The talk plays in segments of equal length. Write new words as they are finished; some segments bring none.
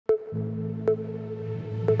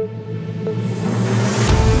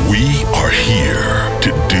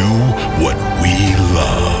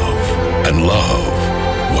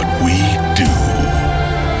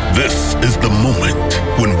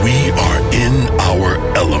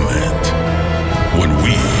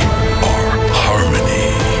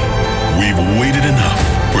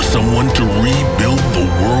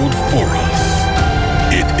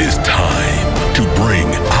is time to bring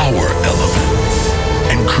our elements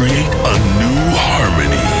and create a new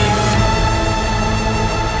harmony.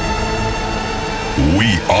 We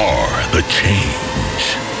are the change.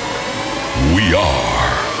 We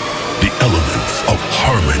are the elements of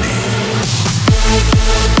harmony.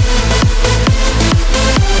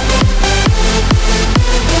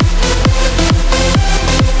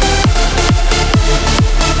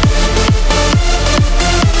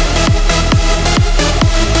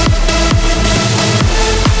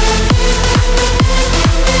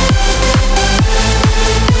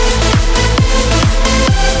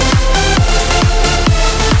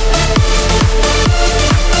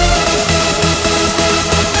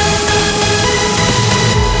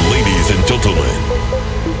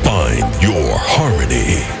 Find your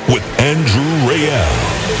harmony with Andrew Rayel.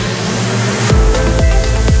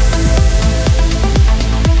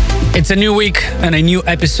 It's a new week and a new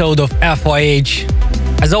episode of FYH.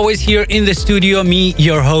 As always, here in the studio, me,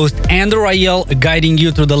 your host, Andrew Rayel, guiding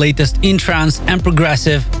you through the latest in trance and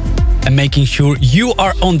progressive and making sure you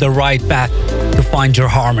are on the right path to find your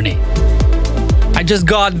harmony. I just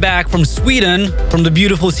got back from Sweden, from the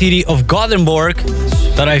beautiful city of Gothenburg,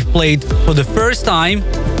 that I've played for the first time.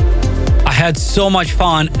 I had so much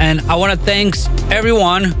fun, and I want to thank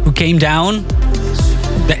everyone who came down.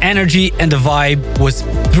 The energy and the vibe was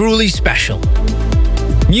truly special.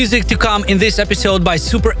 Music to come in this episode by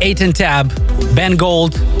Super 8 and Tab, Ben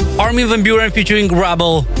Gold, Armin van Buuren featuring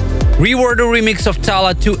Wrabel, Reworder remix of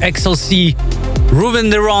Tala 2 XLC, Ruben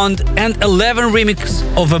the Ronde, and Elevven remix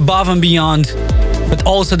of Above and Beyond, but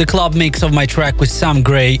also the club mix of my track with Sam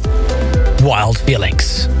Gray, Wild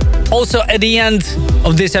Feelings. Also at the end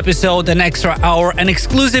of this episode, an extra hour, an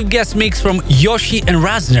exclusive guest mix from Yoshi and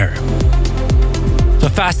Razner. So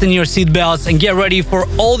fasten your seatbelts and get ready for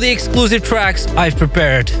all the exclusive tracks I've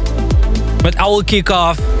prepared. But I will kick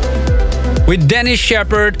off with Dennis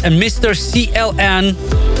Sheperd and Mr. CLN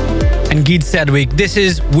and Gid Sedgwick. This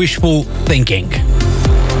is Wishful Thinking.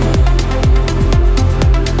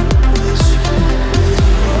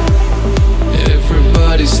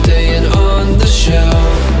 Everybody's staying on the shelf.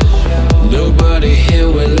 Nobody here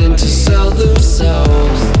willing to sell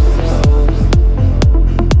themselves.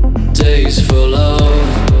 Days full of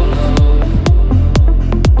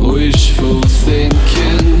wishful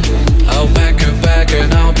thinking. I'll pack a bag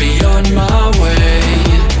and I'll be on my way,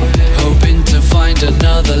 hoping to find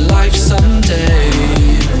another life someday.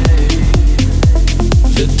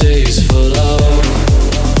 The days full of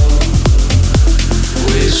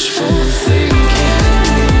wishful thinking.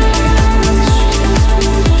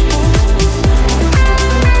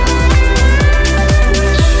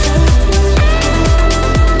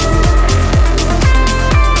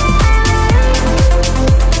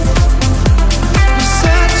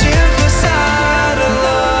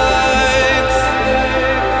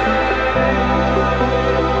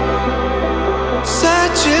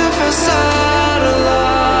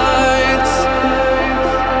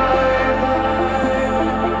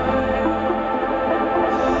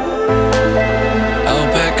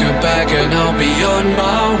 And I'll be on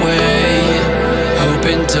my way,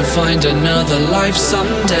 hoping to find another life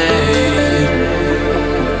someday.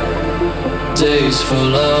 Days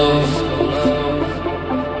full of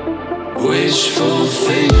wishful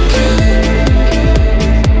thinking.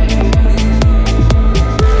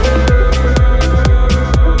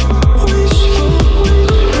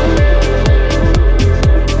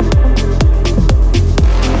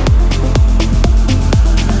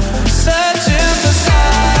 Searching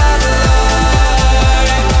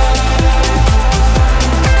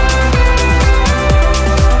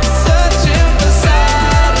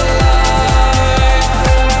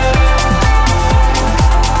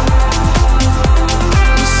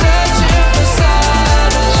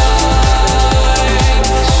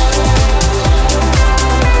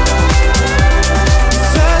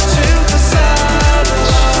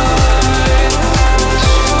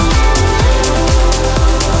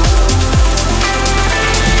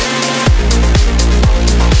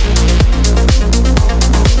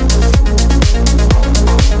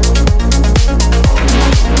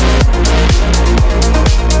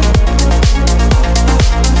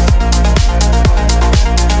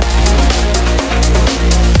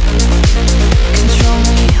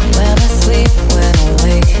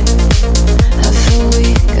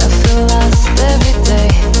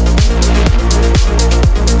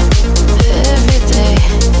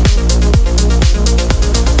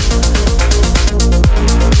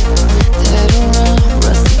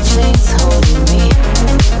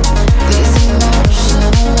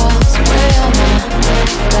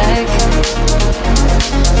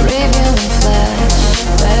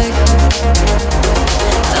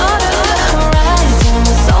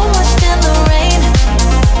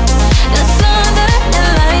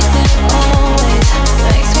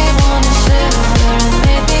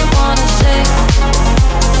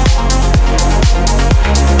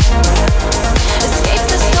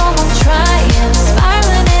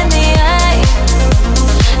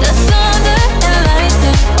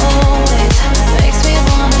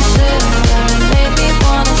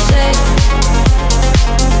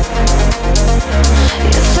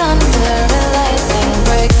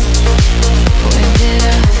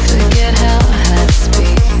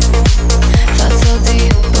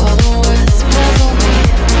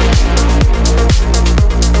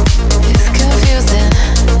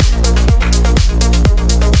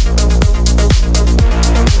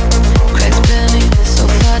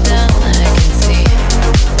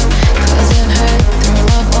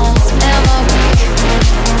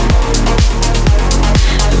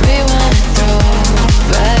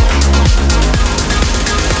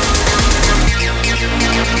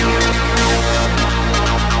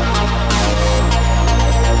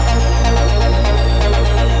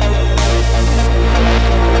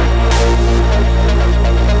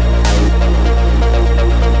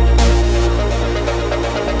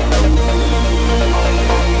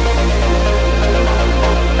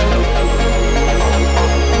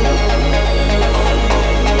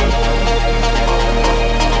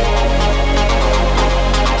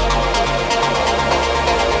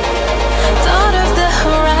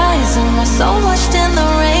so washed in the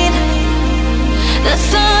rain. The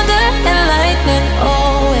thunder and lightning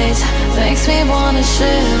always makes me wanna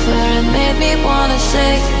shiver and made me wanna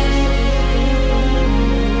shake.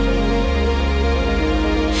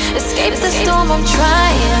 Escape the storm, I'm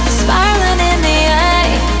trying, spiraling in the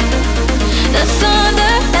eye. The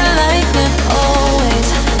thunder and lightning always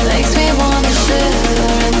makes me wanna shiver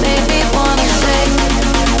and made me wanna shake.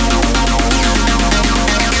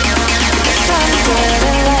 The thunder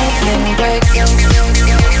and lightning breaks.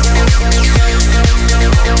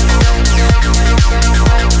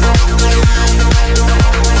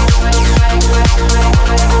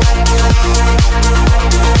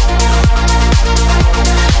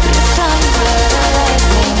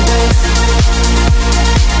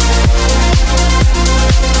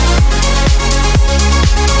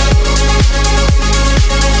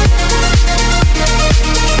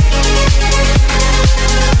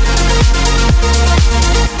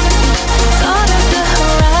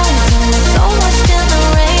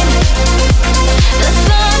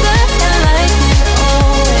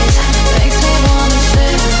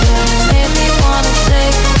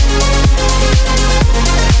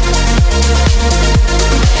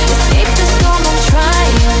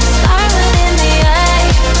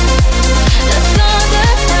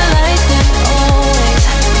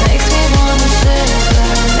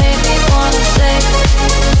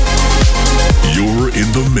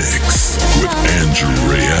 The mix with Andrew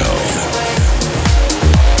Rayel.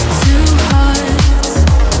 Two hearts,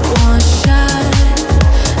 one shot.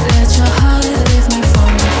 Let your heart lift me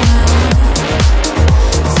from the ground.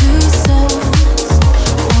 Two souls,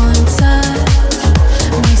 one touch.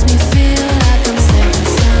 Makes me feel like I'm safe and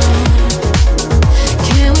sound.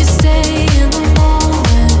 Can we stay in the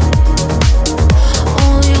moment?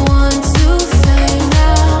 Only one to fade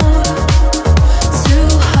now. Two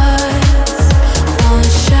hearts, one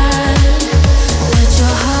shot. Let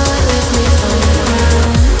your heart lift me from the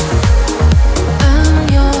ground. I'm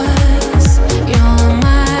yours, you're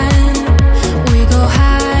mine. We go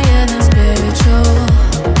higher than spiritual.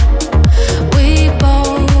 We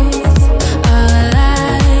both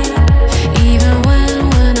alive, even when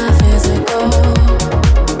we're not physical.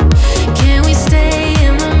 Can we stay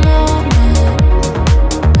in the moment?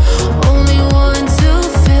 Only one to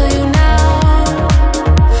feel you now.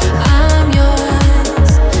 I'm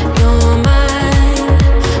yours, you're mine.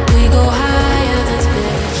 We go higher than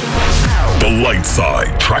spiritual. The light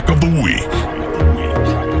side track of the week.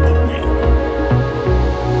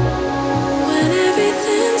 When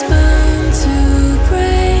everything's bound to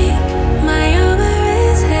break, my armor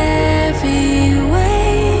is heavyweight.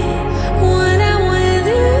 When I'm with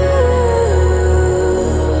you,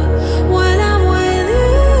 when I'm with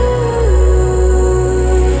you.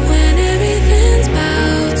 When everything's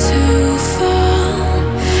about to fall,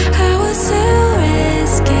 I will still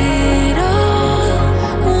risk it all.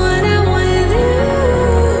 When I'm with you,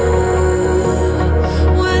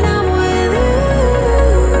 when I'm with you.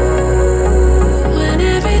 When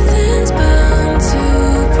everything's bound to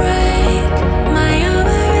break, my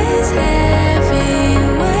armor is heavyweight.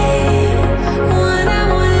 When I'm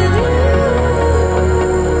with you,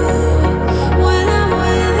 when I'm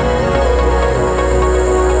with you.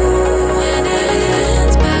 When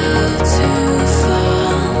everything's about to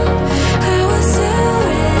fall, I will still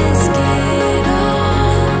risk it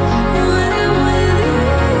all. When I'm with you,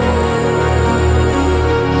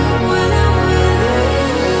 when I'm with you, when I'm with you.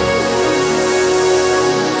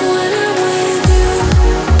 When I'm with you.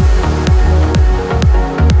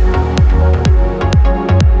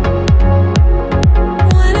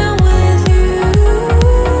 When I'm with you. When I'm with you.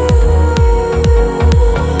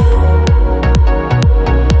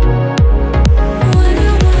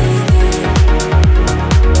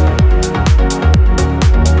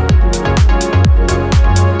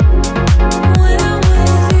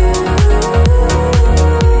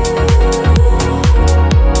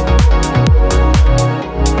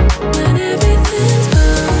 When everything's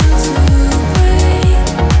bound to break,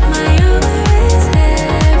 my armor is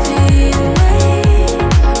heavyweight.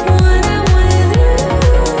 When I'm with you,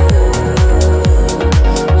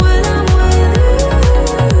 when I'm with you.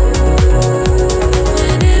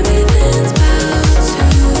 When everything's about to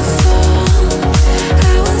fall,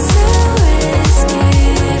 I will still risk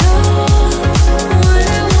it all. When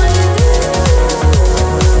I'm with you,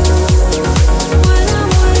 when I'm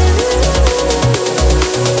with you.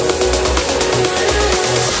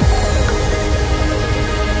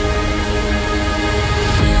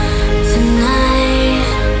 Tonight,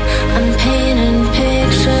 I'm painting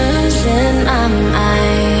pictures in my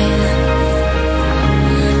mind.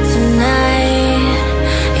 Tonight,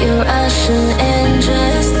 you're rushing in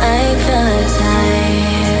just like the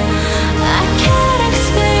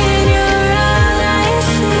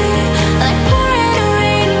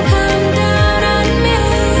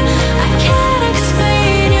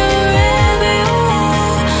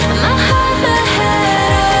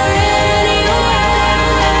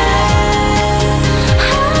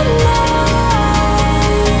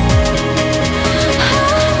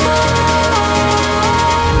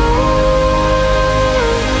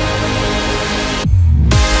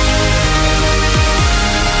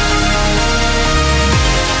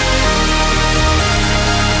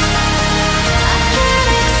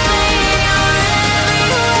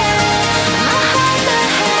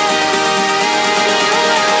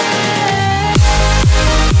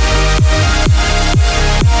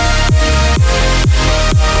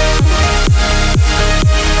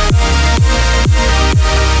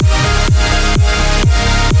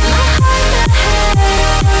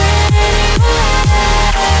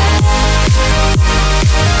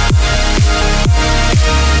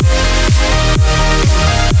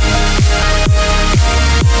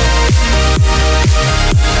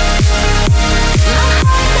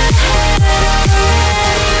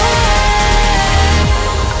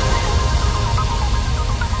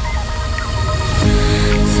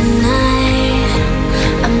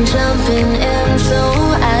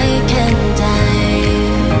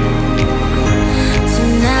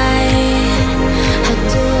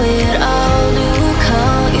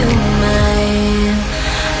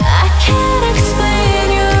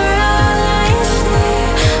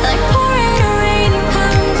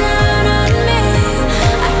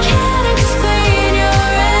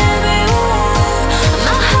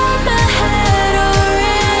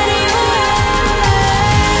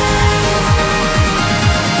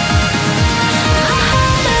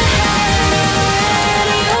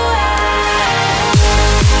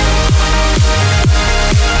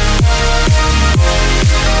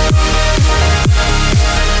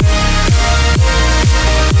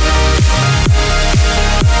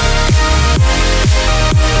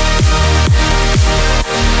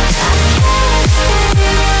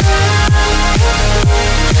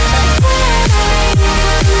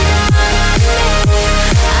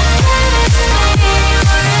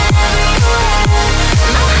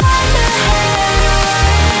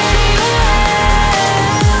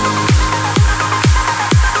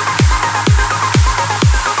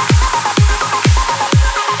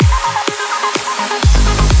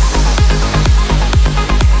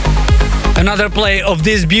Another play of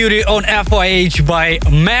this beauty on FYH by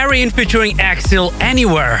Maryn featuring AXYL,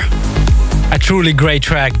 Anywhere. A truly great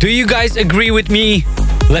track. Do you guys agree with me?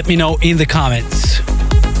 Let me know in the comments.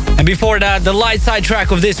 And before that, the light side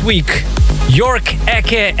track of this week, York,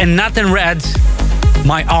 Eke and Nathan Red,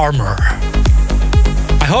 My Armour.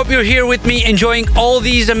 I hope you're here with me enjoying all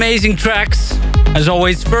these amazing tracks. As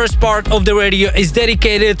always, first part of the radio is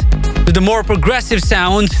dedicated to the more progressive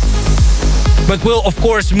sound, but we'll of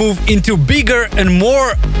course move into bigger and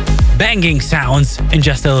more banging sounds in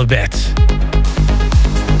just a little bit.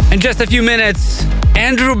 In just a few minutes,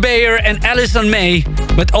 Andrew Bayer and Alison May,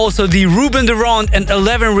 but also the Ruben the Ronde and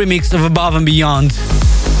Elevven remix of Above and Beyond.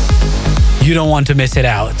 You don't want to miss it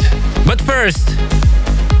out. But first,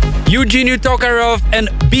 Eugenio Tokarev and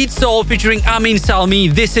Beatsole featuring Amin Salmee.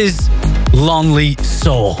 This is Lonely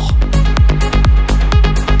Soul.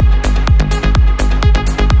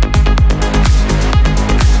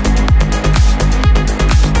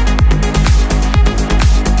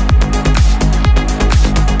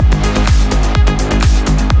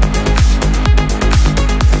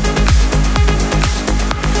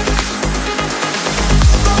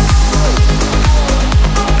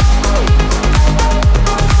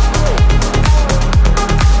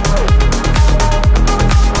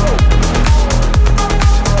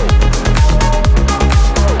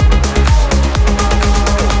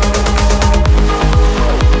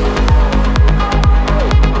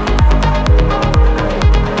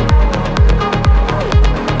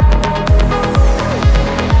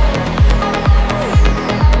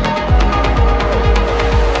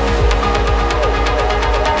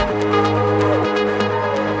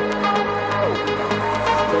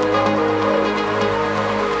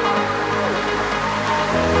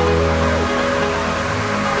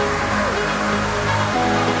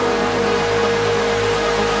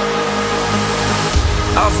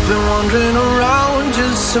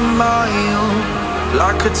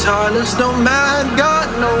 Like a tireless nomad, got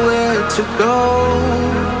nowhere to go.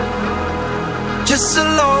 Just a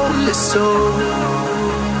lonely soul,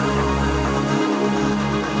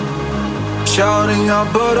 shouting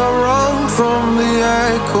out but I run from the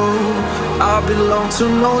echo. I belong to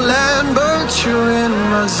no land but you're in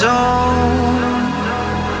my zone.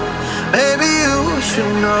 Maybe you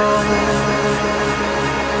should know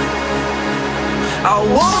I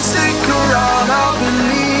won't stick around, I'll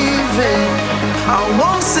believe it. I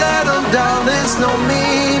won't settle down, there's no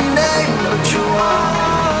meaning. But you want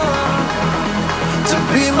to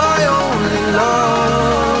be my only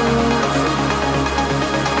love.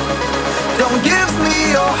 Don't give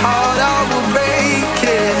me your heart, I will break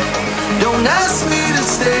it. Don't ask me to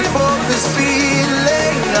stay for this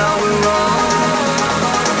feeling. I will run,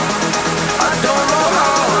 I don't know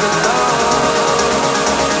how to love.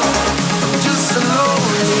 I'm just a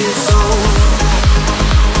lonely soul.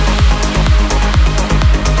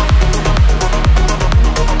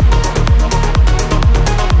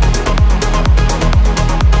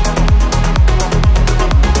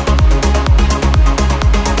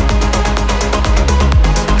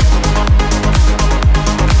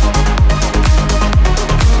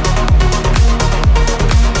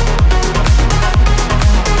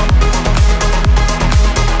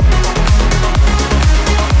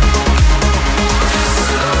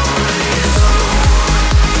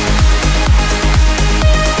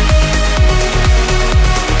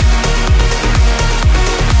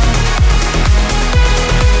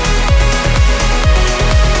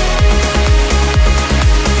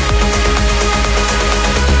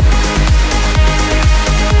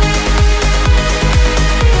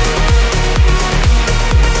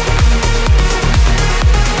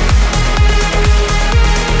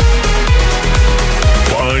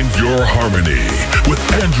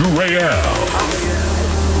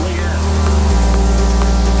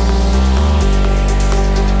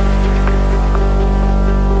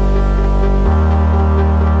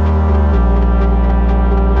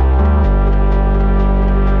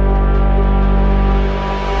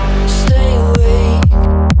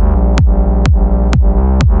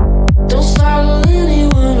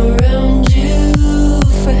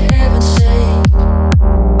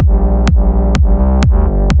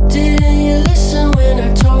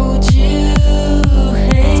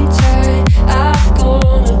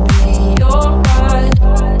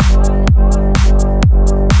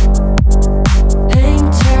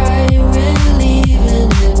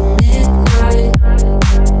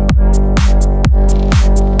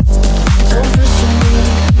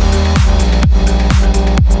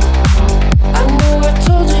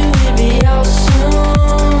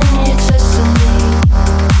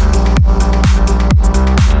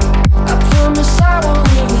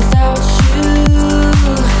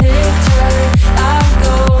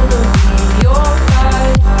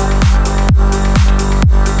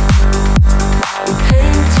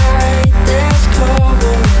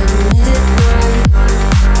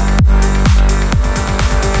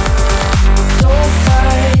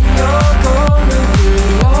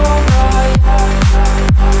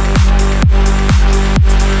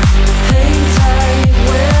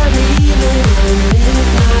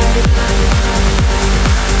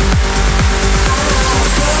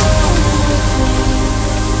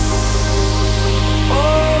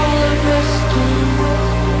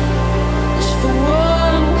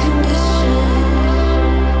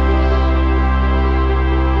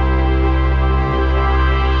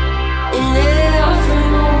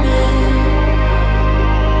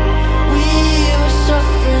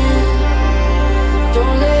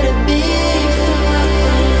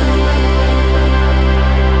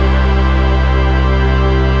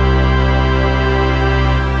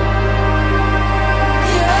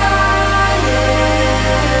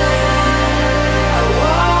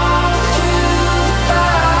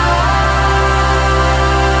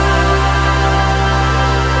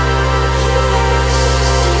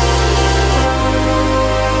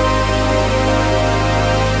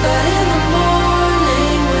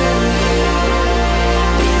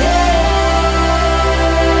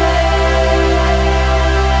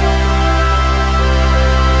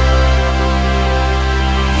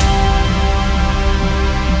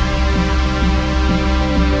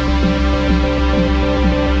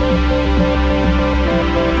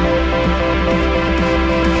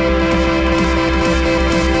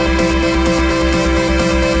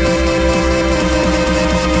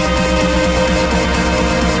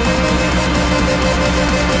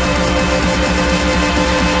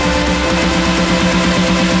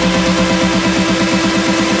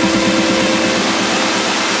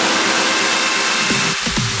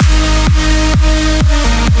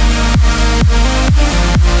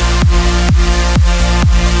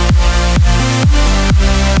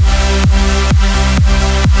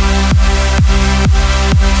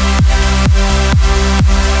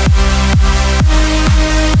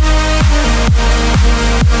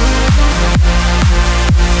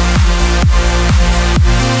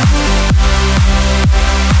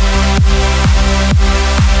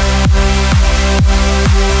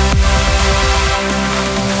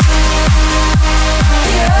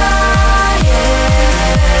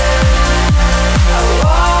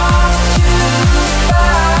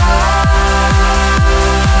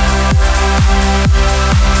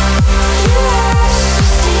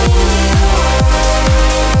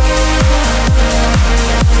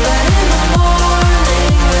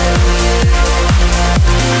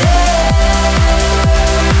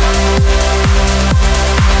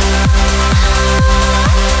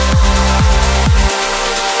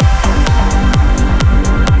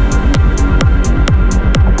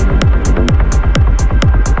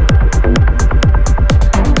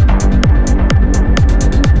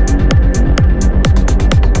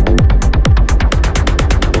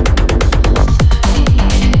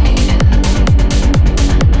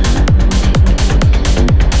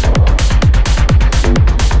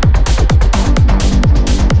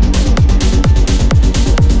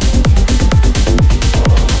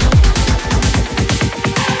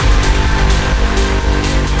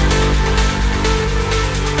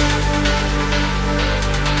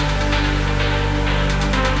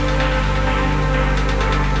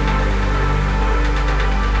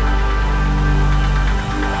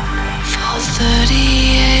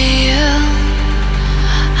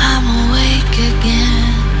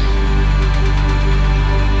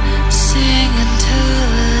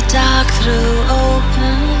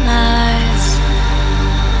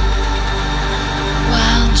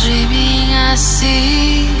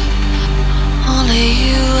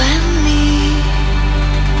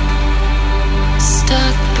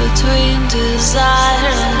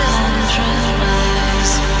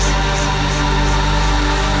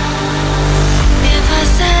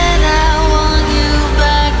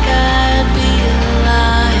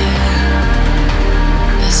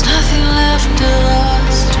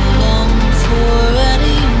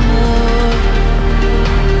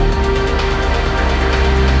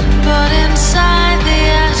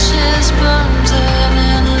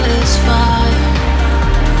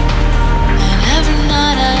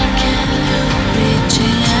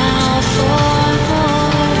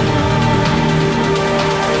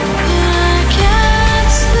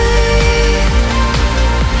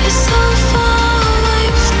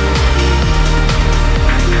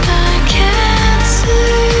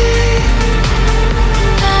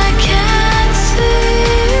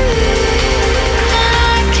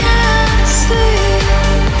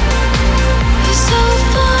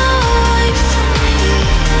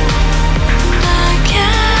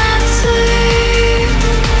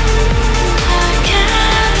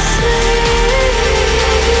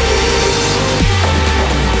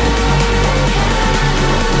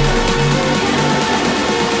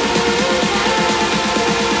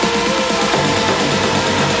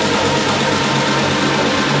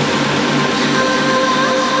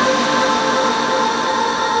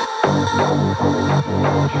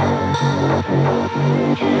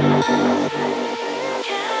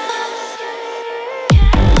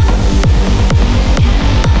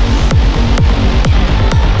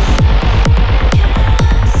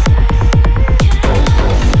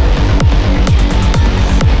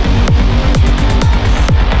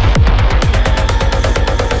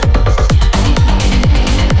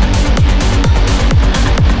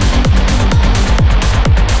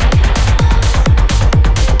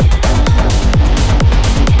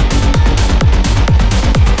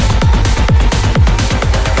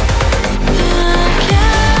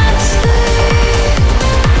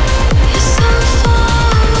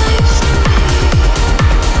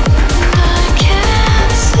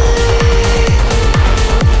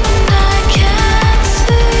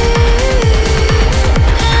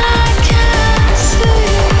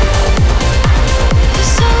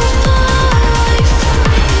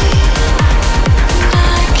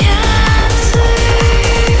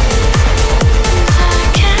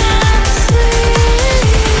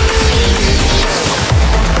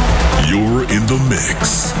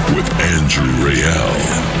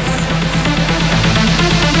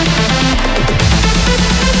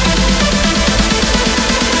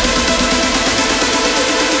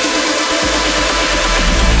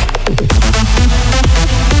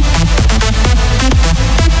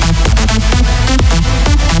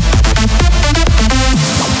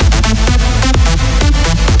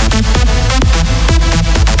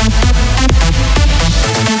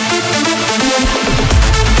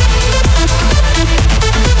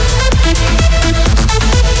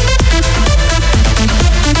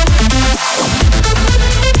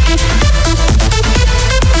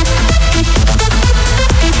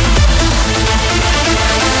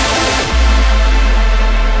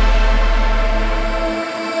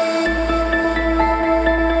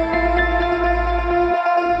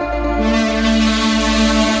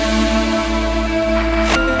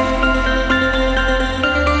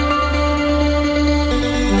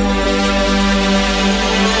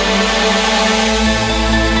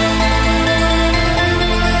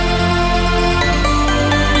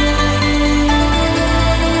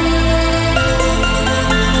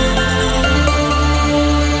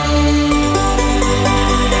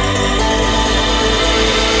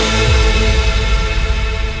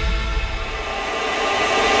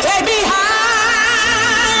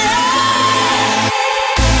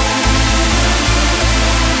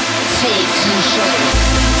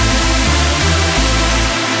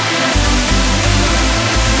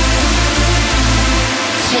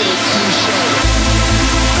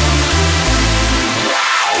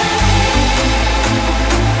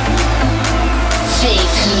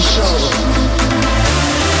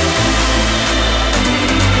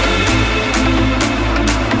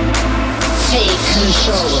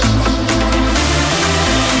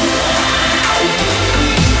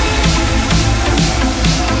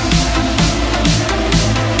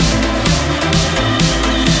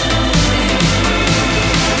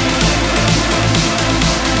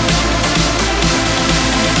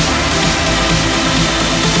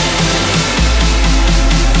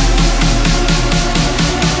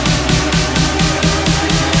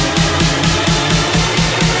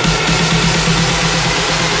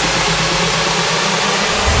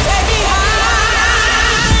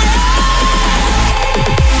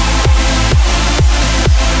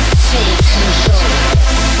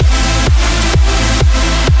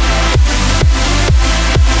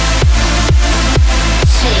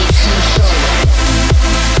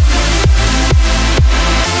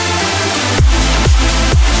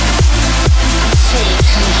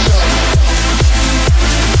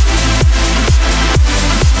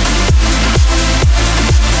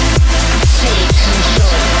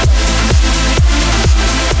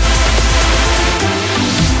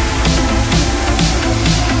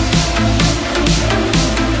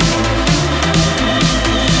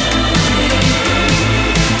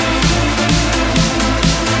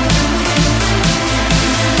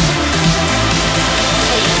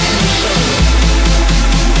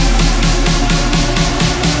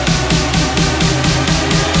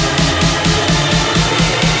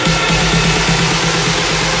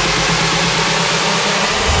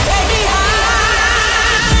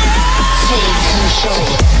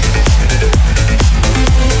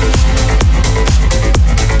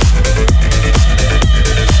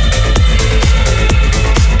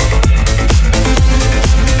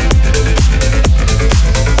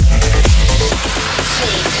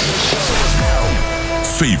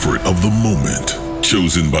 favorite of the moment,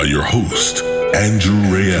 chosen by your host, Andrew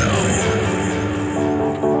Rayel.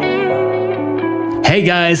 Hey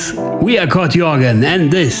guys, we are Corti and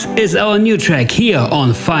this is our new track here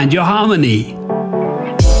on Find Your Harmony.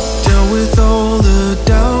 Down with all the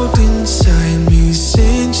doubt inside me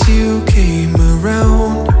since you came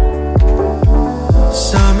around.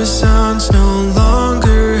 Summer sun's no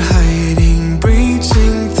longer hiding,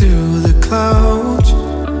 breaching through the clouds.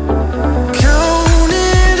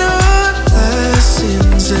 Counting our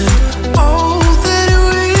blessings and all that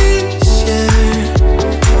we share.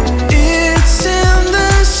 It's in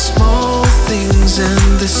the small things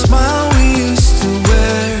and the smile we used to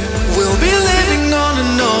wear. We'll be living on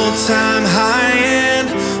an all-time high and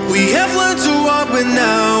we have learned to walk, but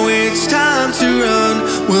now it's time to run.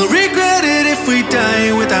 We'll regret it if we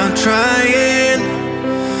die without trying,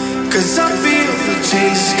 'cause I feel the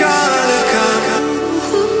change is gonna come.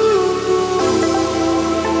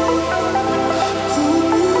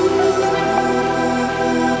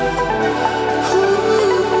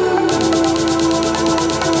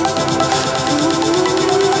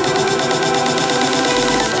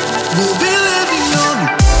 We'll be living on.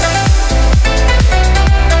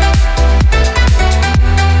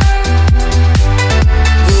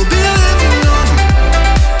 We'll be living on.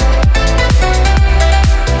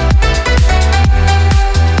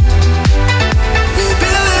 We'll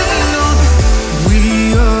be living on. We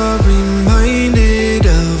are reminded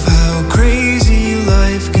of how crazy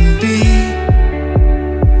life can be.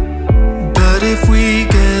 But if we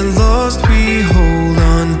get lost, we hold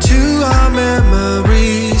on to our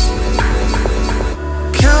memories.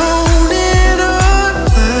 Counting our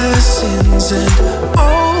blessings and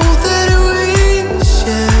all that we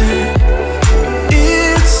share.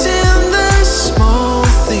 It's in the small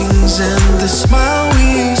things and the smile we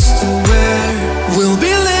used to wear. We'll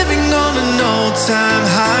be living on an all-time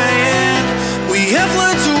high and we have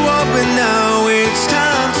learned to walk, but now it's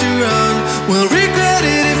time to run. We'll regret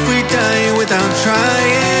it if we die without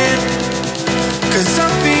trying, 'cause I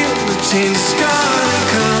feel the change is gonna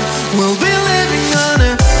come. We'll be living on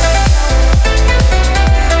a.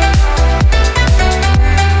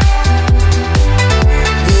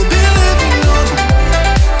 We'll be living on.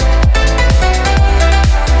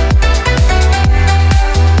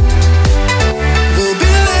 We'll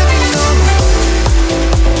be living on.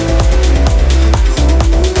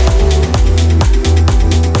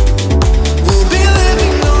 We'll be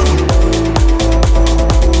living on.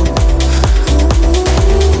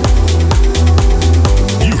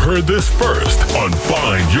 You heard this first on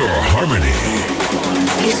Find Your Harmony.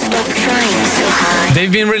 You stop trying so hard.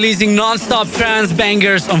 They've been releasing non-stop trance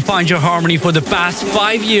bangers on Find Your Harmony for the past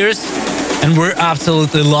 5 years, and we're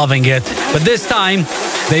absolutely loving it. But this time,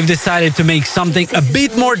 they've decided to make something a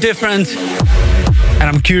bit more different, and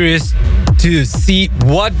I'm curious to see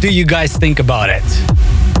what do you guys think about it.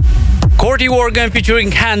 Corti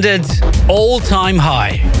featuring Handed, All Time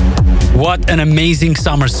High. What an amazing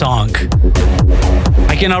summer song.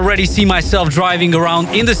 I can already see myself driving around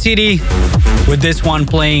in the city with this one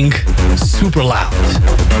playing super loud.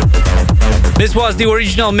 This was the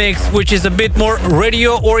original mix, which is a bit more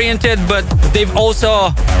radio oriented, but they've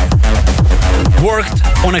also worked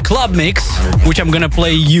on a club mix, which I'm gonna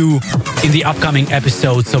play you in the upcoming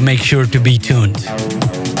episode, so make sure to be tuned.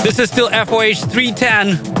 This is still FOH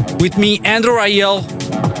 310 with me, Andrew Rayel.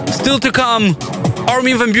 Still to come,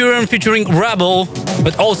 Armin van Buuren featuring Wrabel,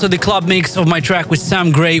 but also the club mix of my track with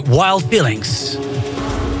Sam Gray, Wild Feelings.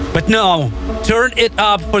 But now, turn it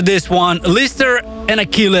up for this one, Lister and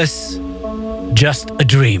Achilles, Just a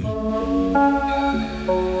Dream.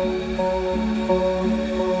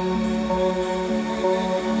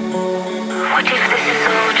 What if this is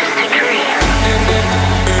all just a dream?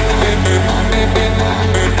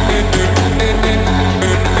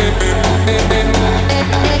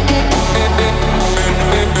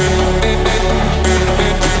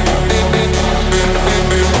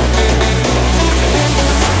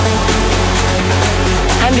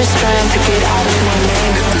 I'm just trying to get out of my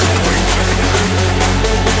mind.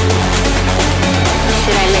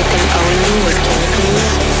 Should I let them own me with chemicals?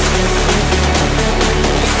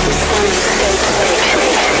 The system is so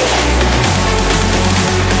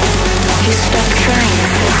you stop trying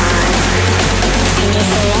so hard. And you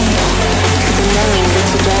surrender to the knowing that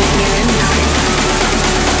you don't hear anything.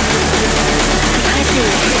 I do.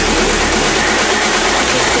 What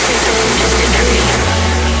if this is all just a dream?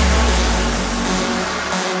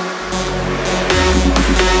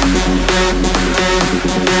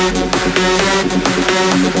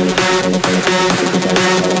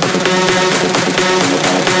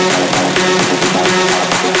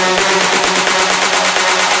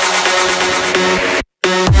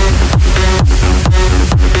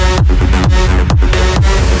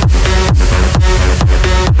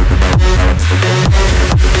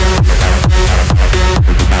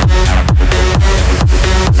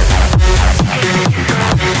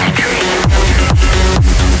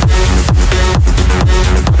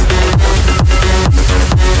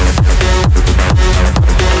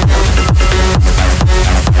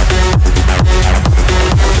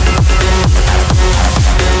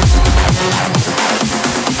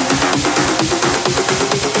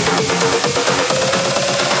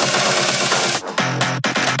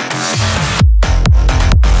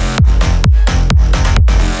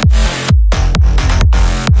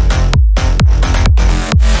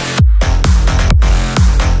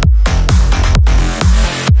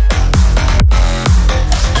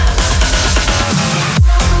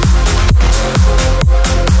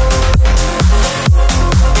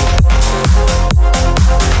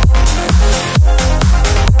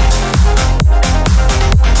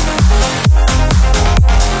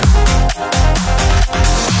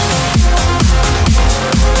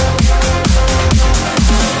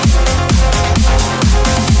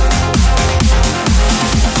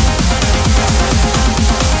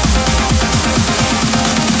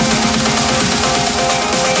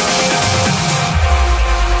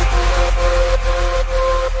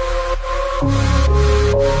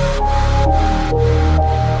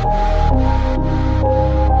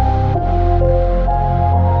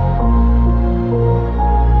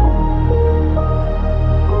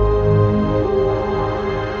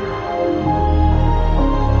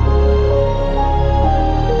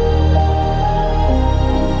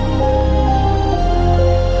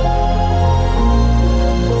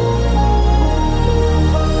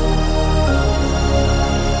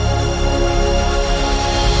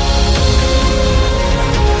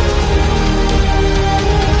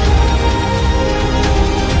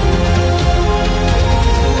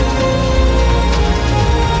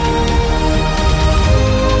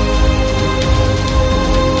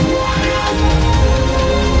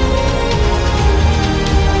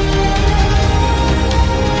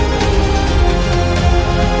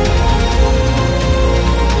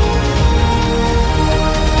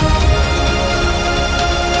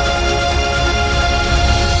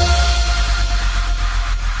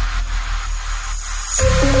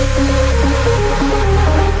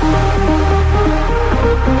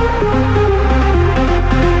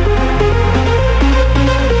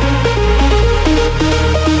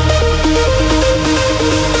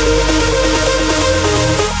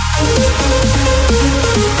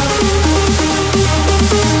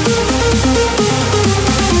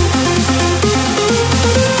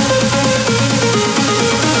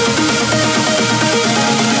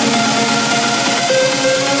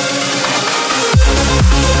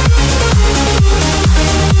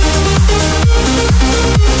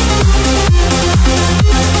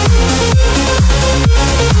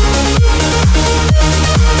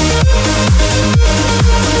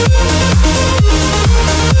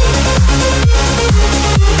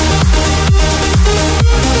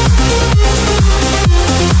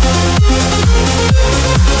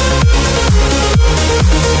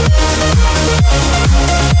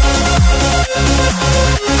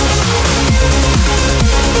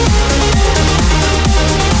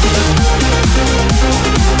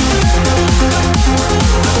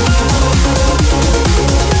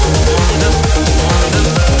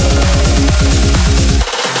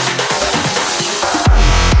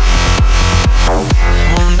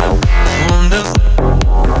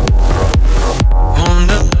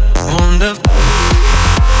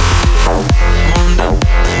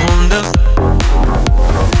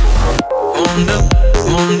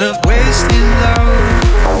 Wasted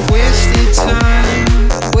love, wasted time,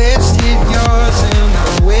 wasted yours and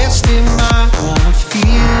I wasted mine. Wanna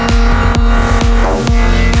feel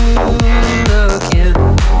again.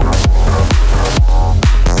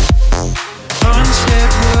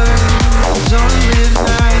 Unsaid words, unlit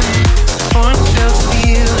light, unfelt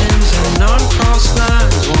feelings and uncrossed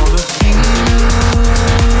lines. Wanna feel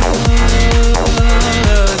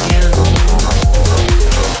again.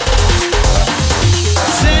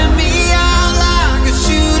 Send me out like a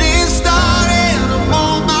shooting star and I'm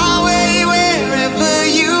on my way wherever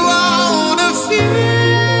you are. Wanna feel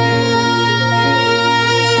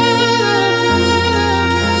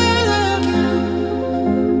again.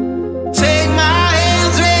 Take my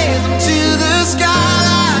hands, raise them to the sky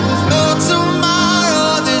like there's no tomorrow,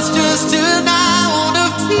 there's just tonight. Wanna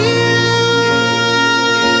feel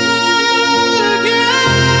again.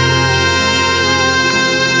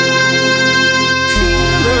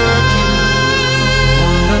 Feel again.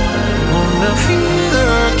 Wanna feel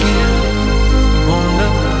again.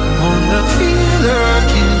 Wanna feel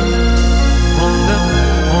again. Wanna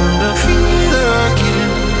feel again.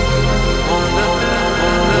 Wanna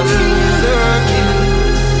feel again.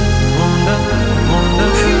 Wanna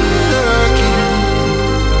feel again.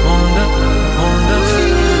 Wanna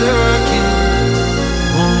feel again.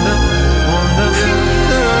 Wanna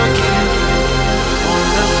feel again.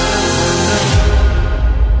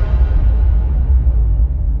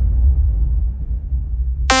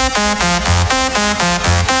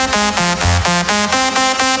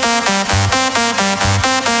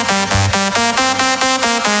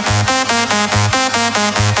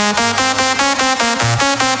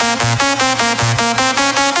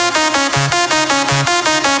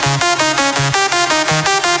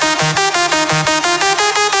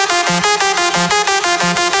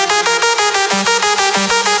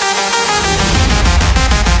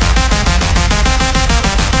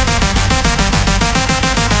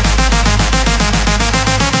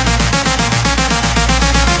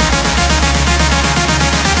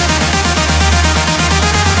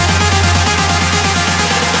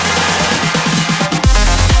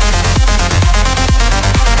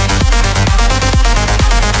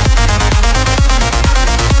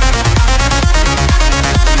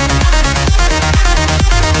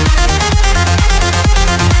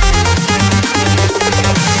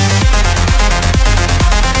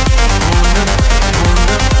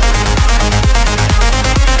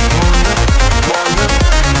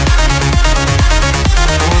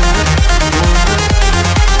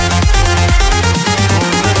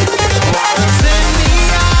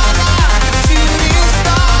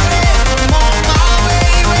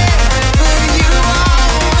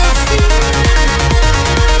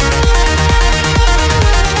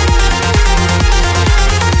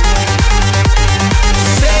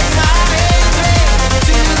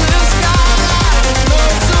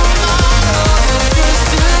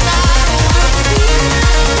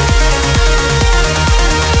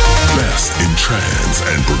 Best in trance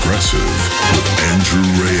and progressive with Andrew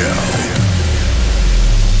Rayel.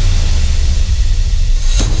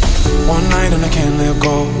 One night and I can't let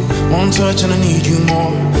go. One touch and I need you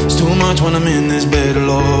more. It's too much when I'm in this bed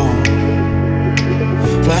alone.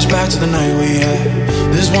 Flashback to the night we had.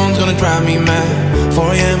 This one's gonna drive me mad.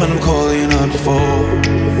 4 a.m. and I'm calling up before.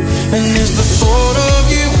 And it's the thought of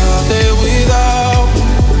you out there without me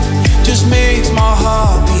just makes my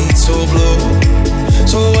heart beat so blue.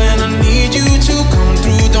 So when I need you to come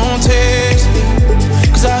through, don't text me,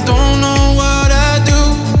 'cause I don't know what I do.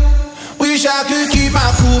 Wish I could keep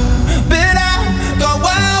my cool, but I got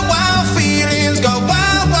wild, wild feelings. Got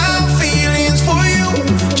wild, wild feelings for you.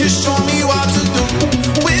 Just show me what to do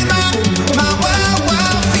with my wild,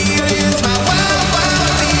 wild feelings. My wild, wild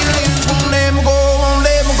feelings. Won't let me go, won't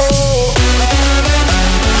let me go.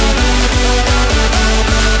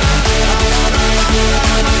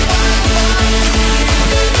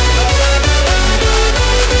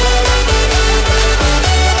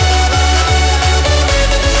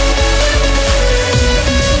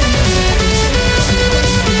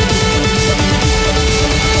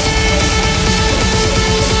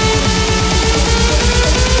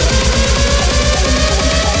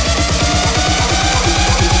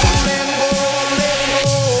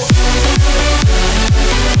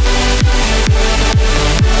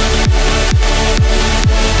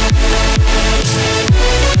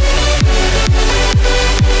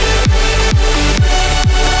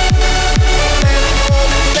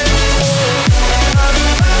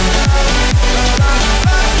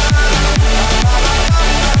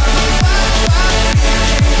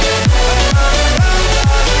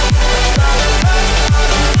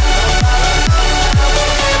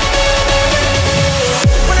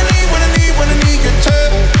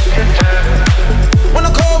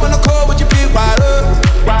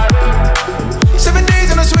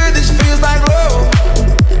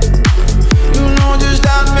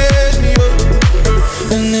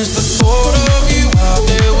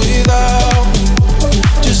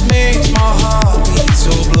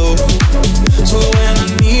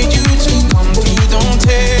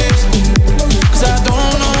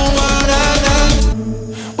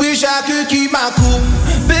 I could keep my cool,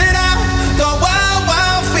 but I got wild,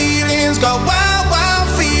 wild feelings, got wild, wild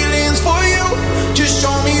feelings for you. Just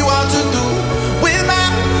show me what to do with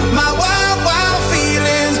my wild, wild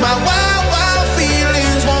feelings, my wild, wild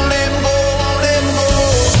feelings. Won't let me go, won't let me go.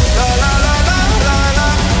 La la la la la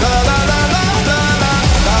la la la la la la la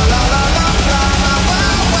la la la la la. My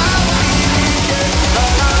wild, wild feelings. La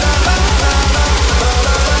la la la la la la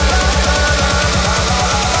la la la la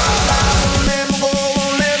la. Won't let me go,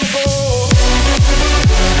 won't let me go.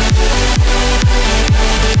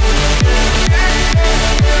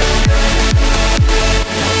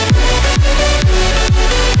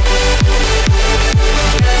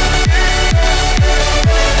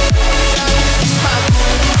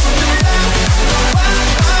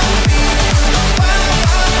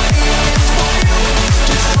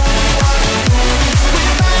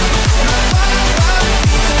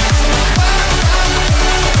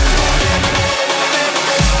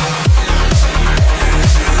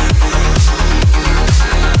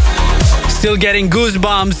 Still getting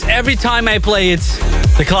goosebumps every time I play it.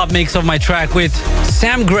 The club mix of my track with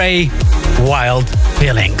Sam Gray, Wild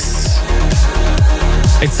Feelings.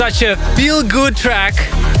 It's such a feel-good track,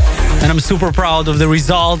 and I'm super proud of the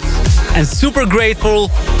results and super grateful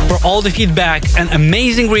for all the feedback and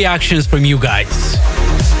amazing reactions from you guys.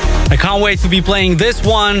 I can't wait to be playing this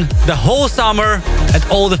one the whole summer at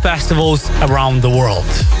all the festivals around the world.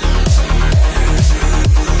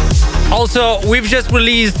 Also, we've just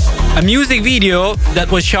released a music video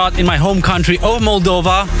that was shot in my home country of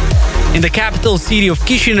Moldova, in the capital city of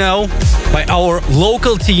Chisinau, by our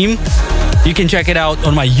local team. You can check it out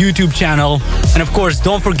on my YouTube channel. And of course,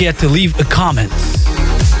 don't forget to leave a comment.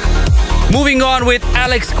 Moving on with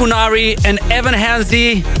Alex Kunari and Evan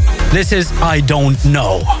Hansi, this is I Don't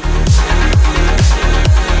Know.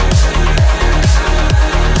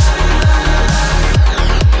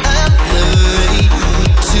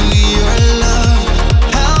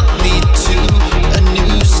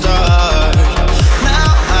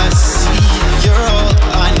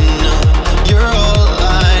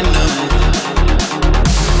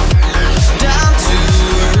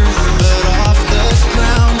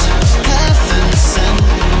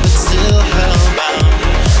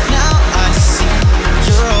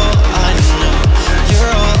 You're all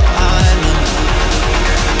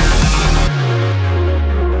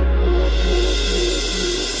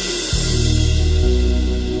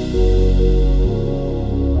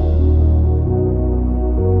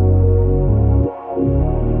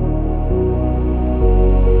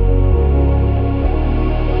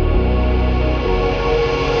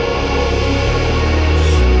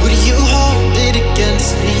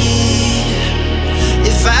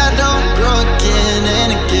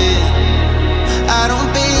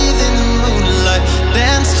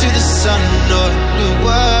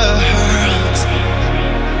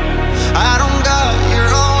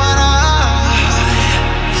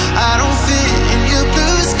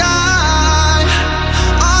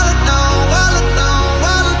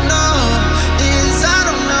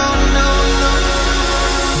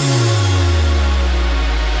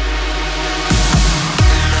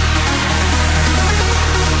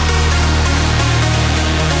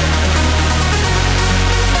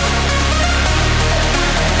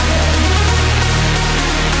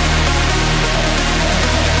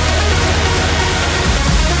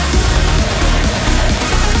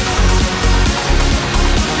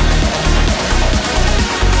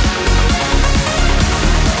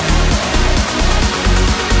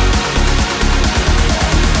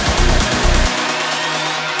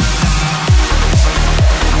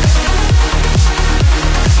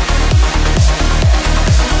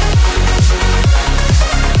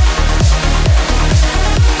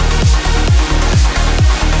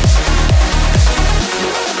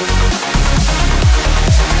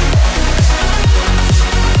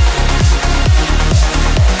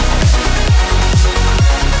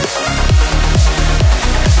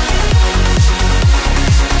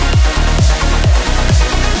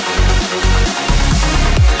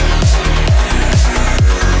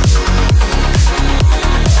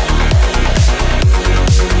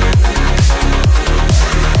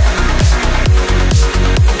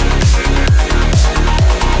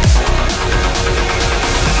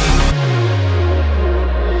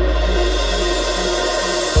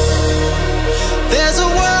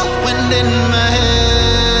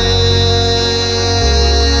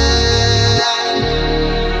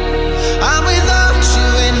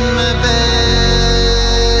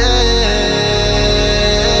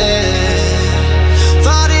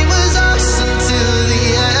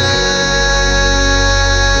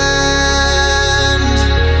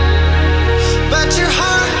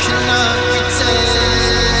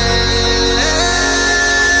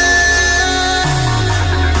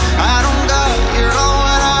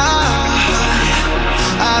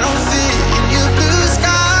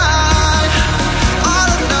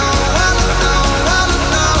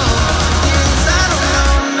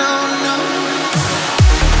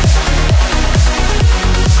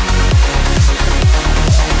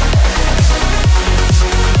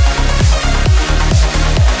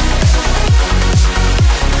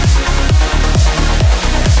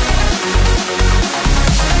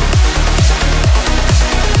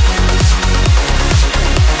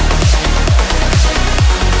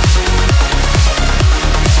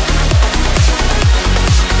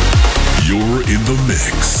in the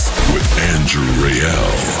mix with Andrew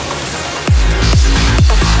Rayel.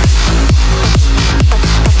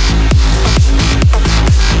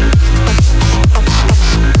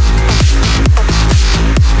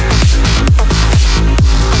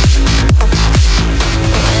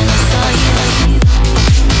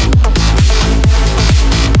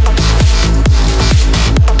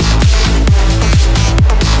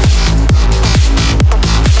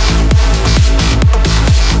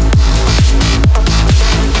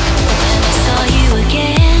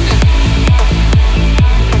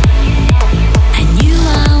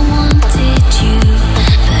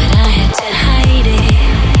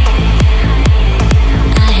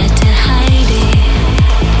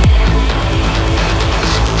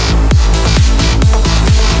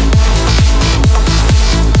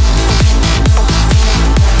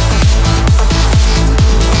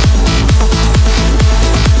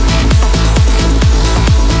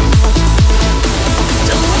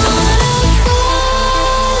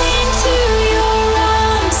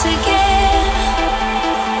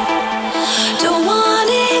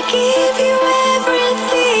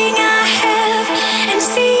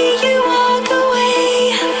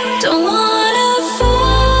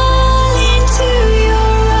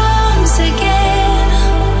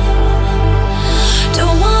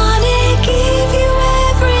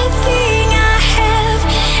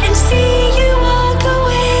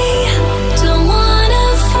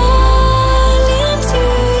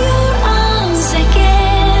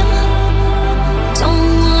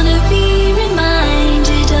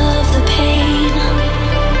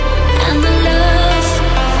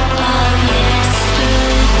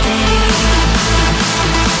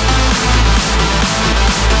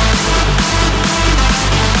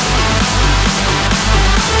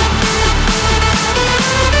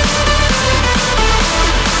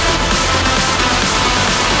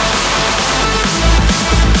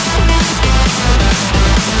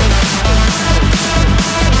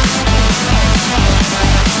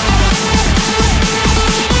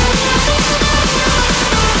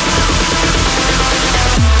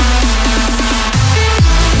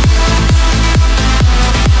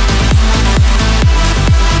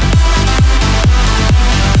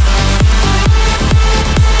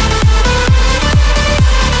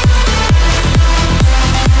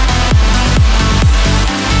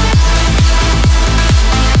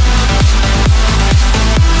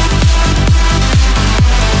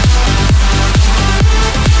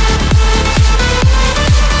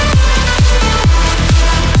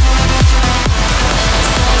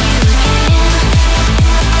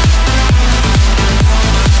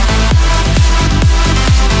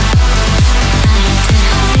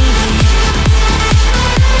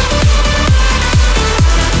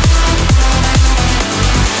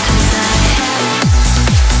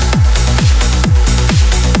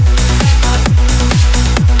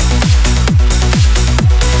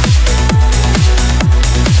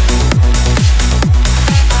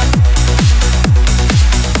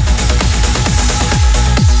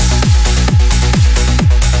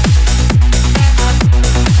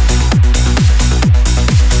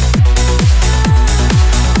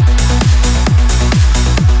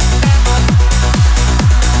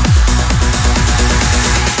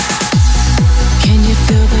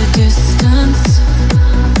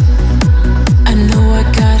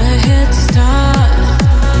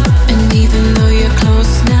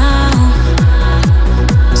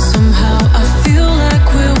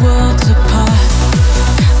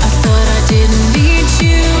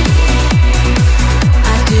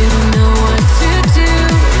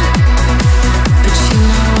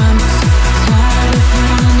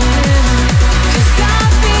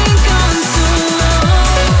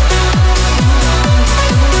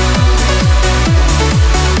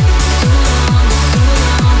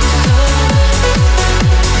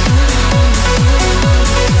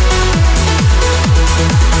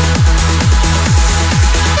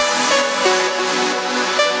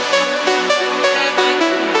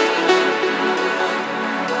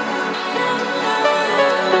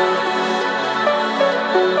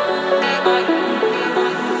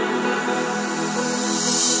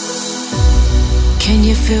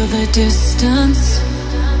 feel the distance.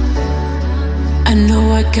 I know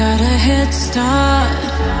I got a head start,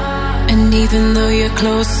 and even though you're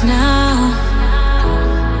close now,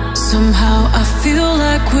 somehow I feel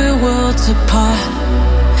like we're worlds apart.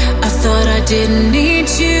 I thought I didn't need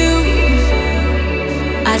you,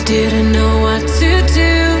 I didn't know what to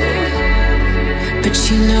do, but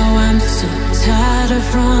you know I'm so tired of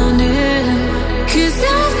running, 'cause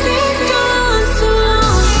I've been gone so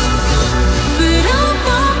long, but I'm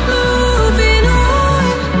not moving on,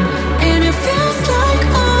 and it feels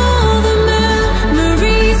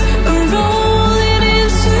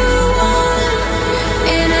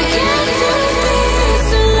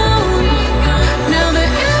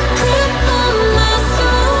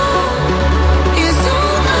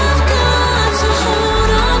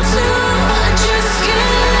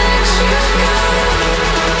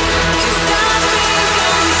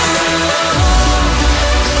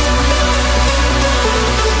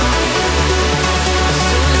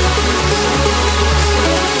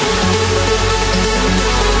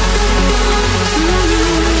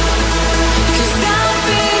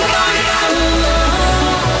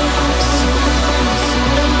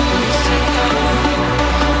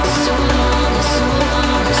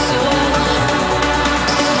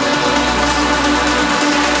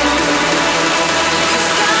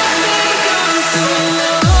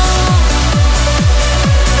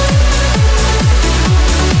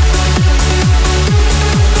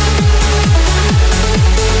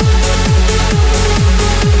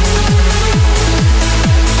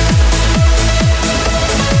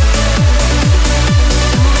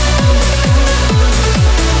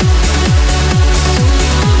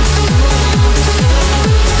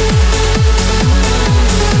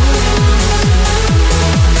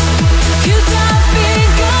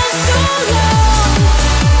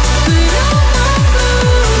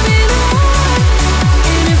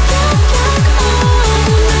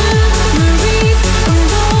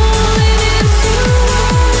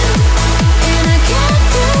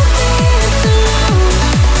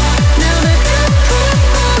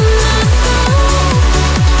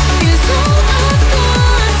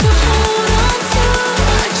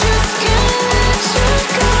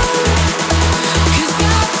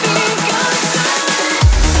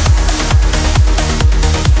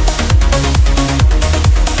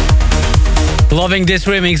Loving this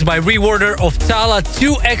remix by Rewarder of Tala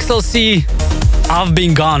to XLC. I've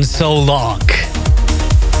been gone so long.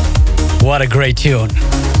 What a great tune.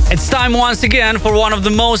 It's time once again for one of the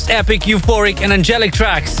most epic, euphoric and angelic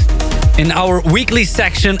tracks in our weekly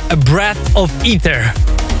section, A Breath of Ether.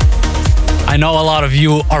 I know a lot of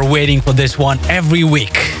you are waiting for this one every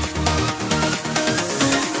week.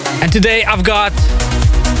 And today I've got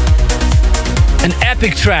an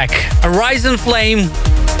epic track, A Rise and Flame,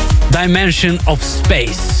 Dimension of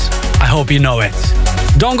Space. I hope you know it.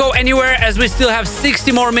 Don't go anywhere as we still have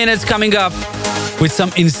 60 more minutes coming up with some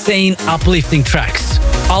insane uplifting tracks.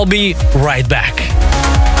 I'll be right back.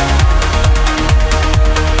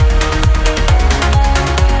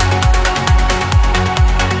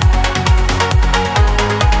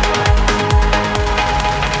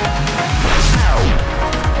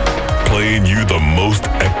 Playing you the most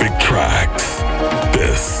epic tracks.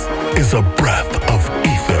 This is A Breath of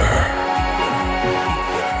Ether.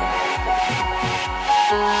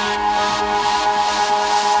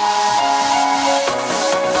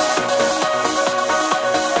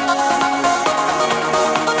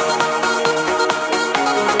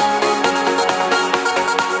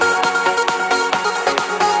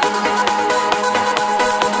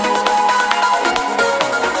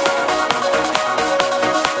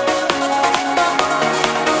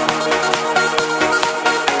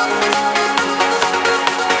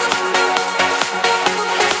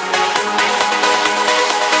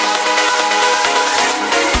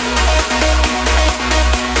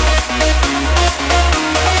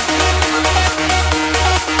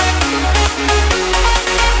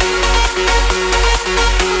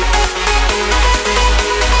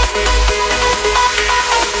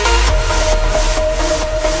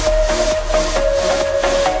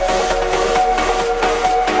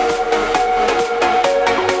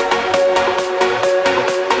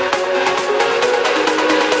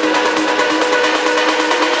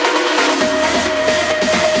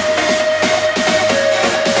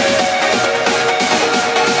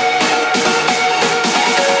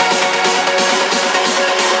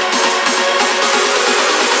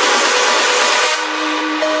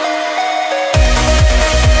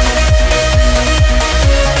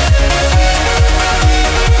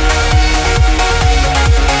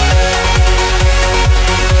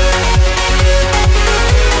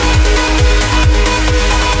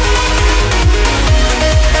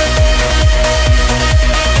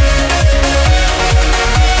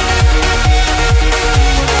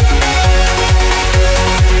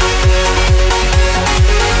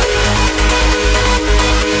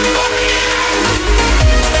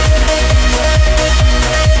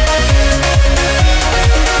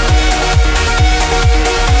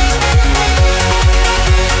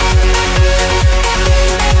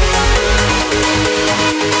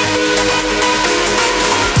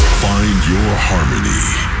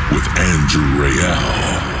 Andrew Rayel.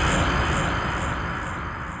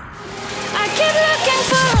 I keep looking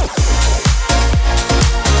for.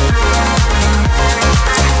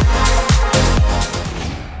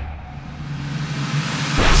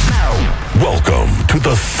 Welcome to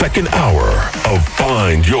the second hour of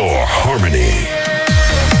Find Your Harmony.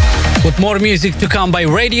 With more music to come by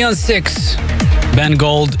Radiant 6, Ben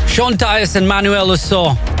Gold, Sean Tyas and Manuel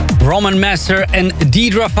Lusso, Roman Messer and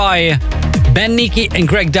Deidre Faye, Ben Nicky and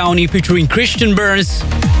Greg Downey featuring Christian Burns,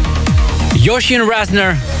 Yoshi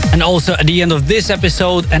Razner, and also at the end of this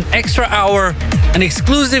episode, an extra hour, an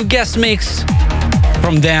exclusive guest mix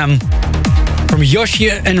from them, from Yoshi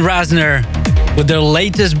and Razner with their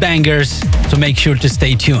latest bangers, so make sure to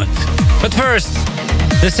stay tuned. But first,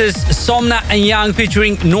 this is Somna and Young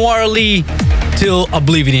featuring Noir Lee, Till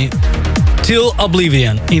Oblivion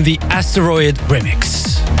in the Asteroid remix.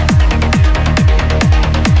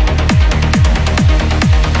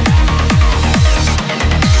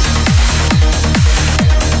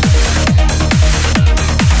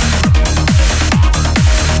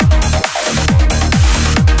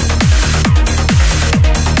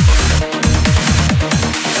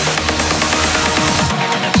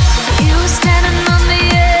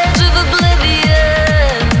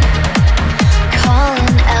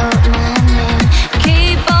 Calling out my name.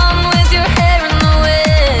 Keep on with your hair in the wind.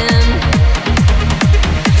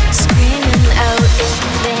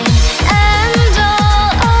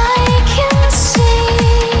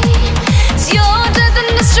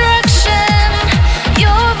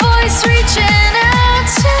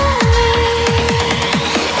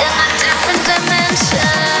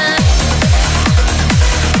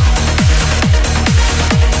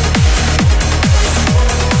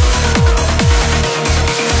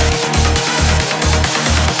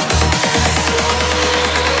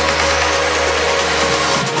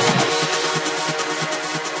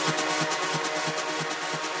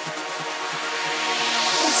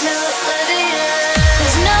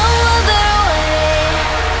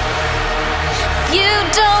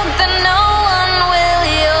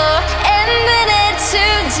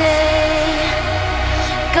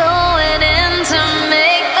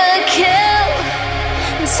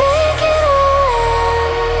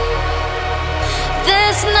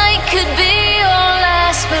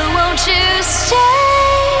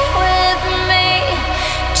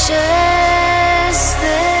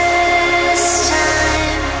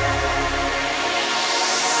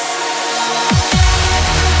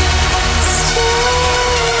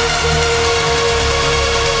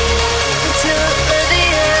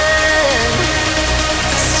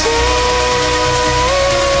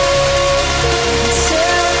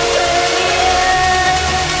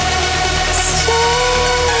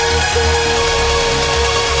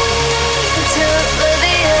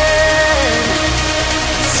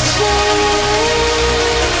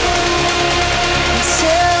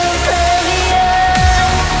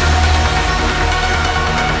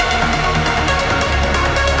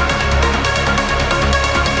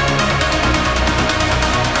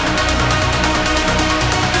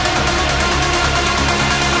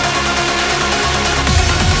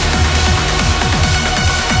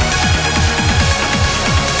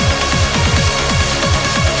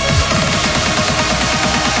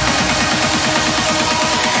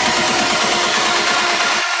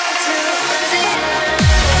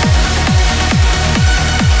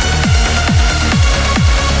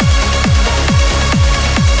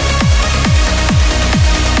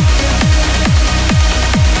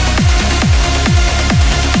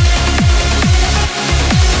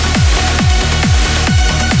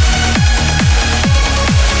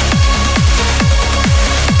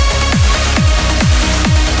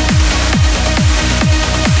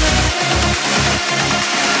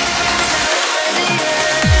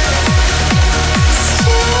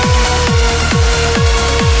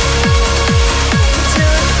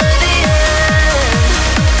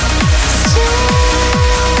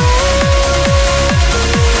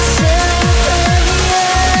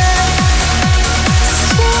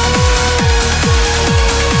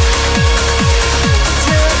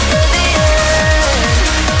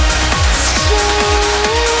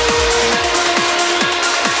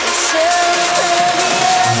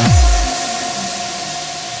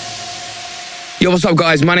 Yo, what's up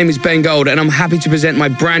guys? My name is Ben Gold and I'm happy to present my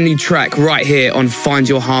brand new track right here on Find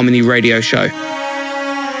Your Harmony radio show.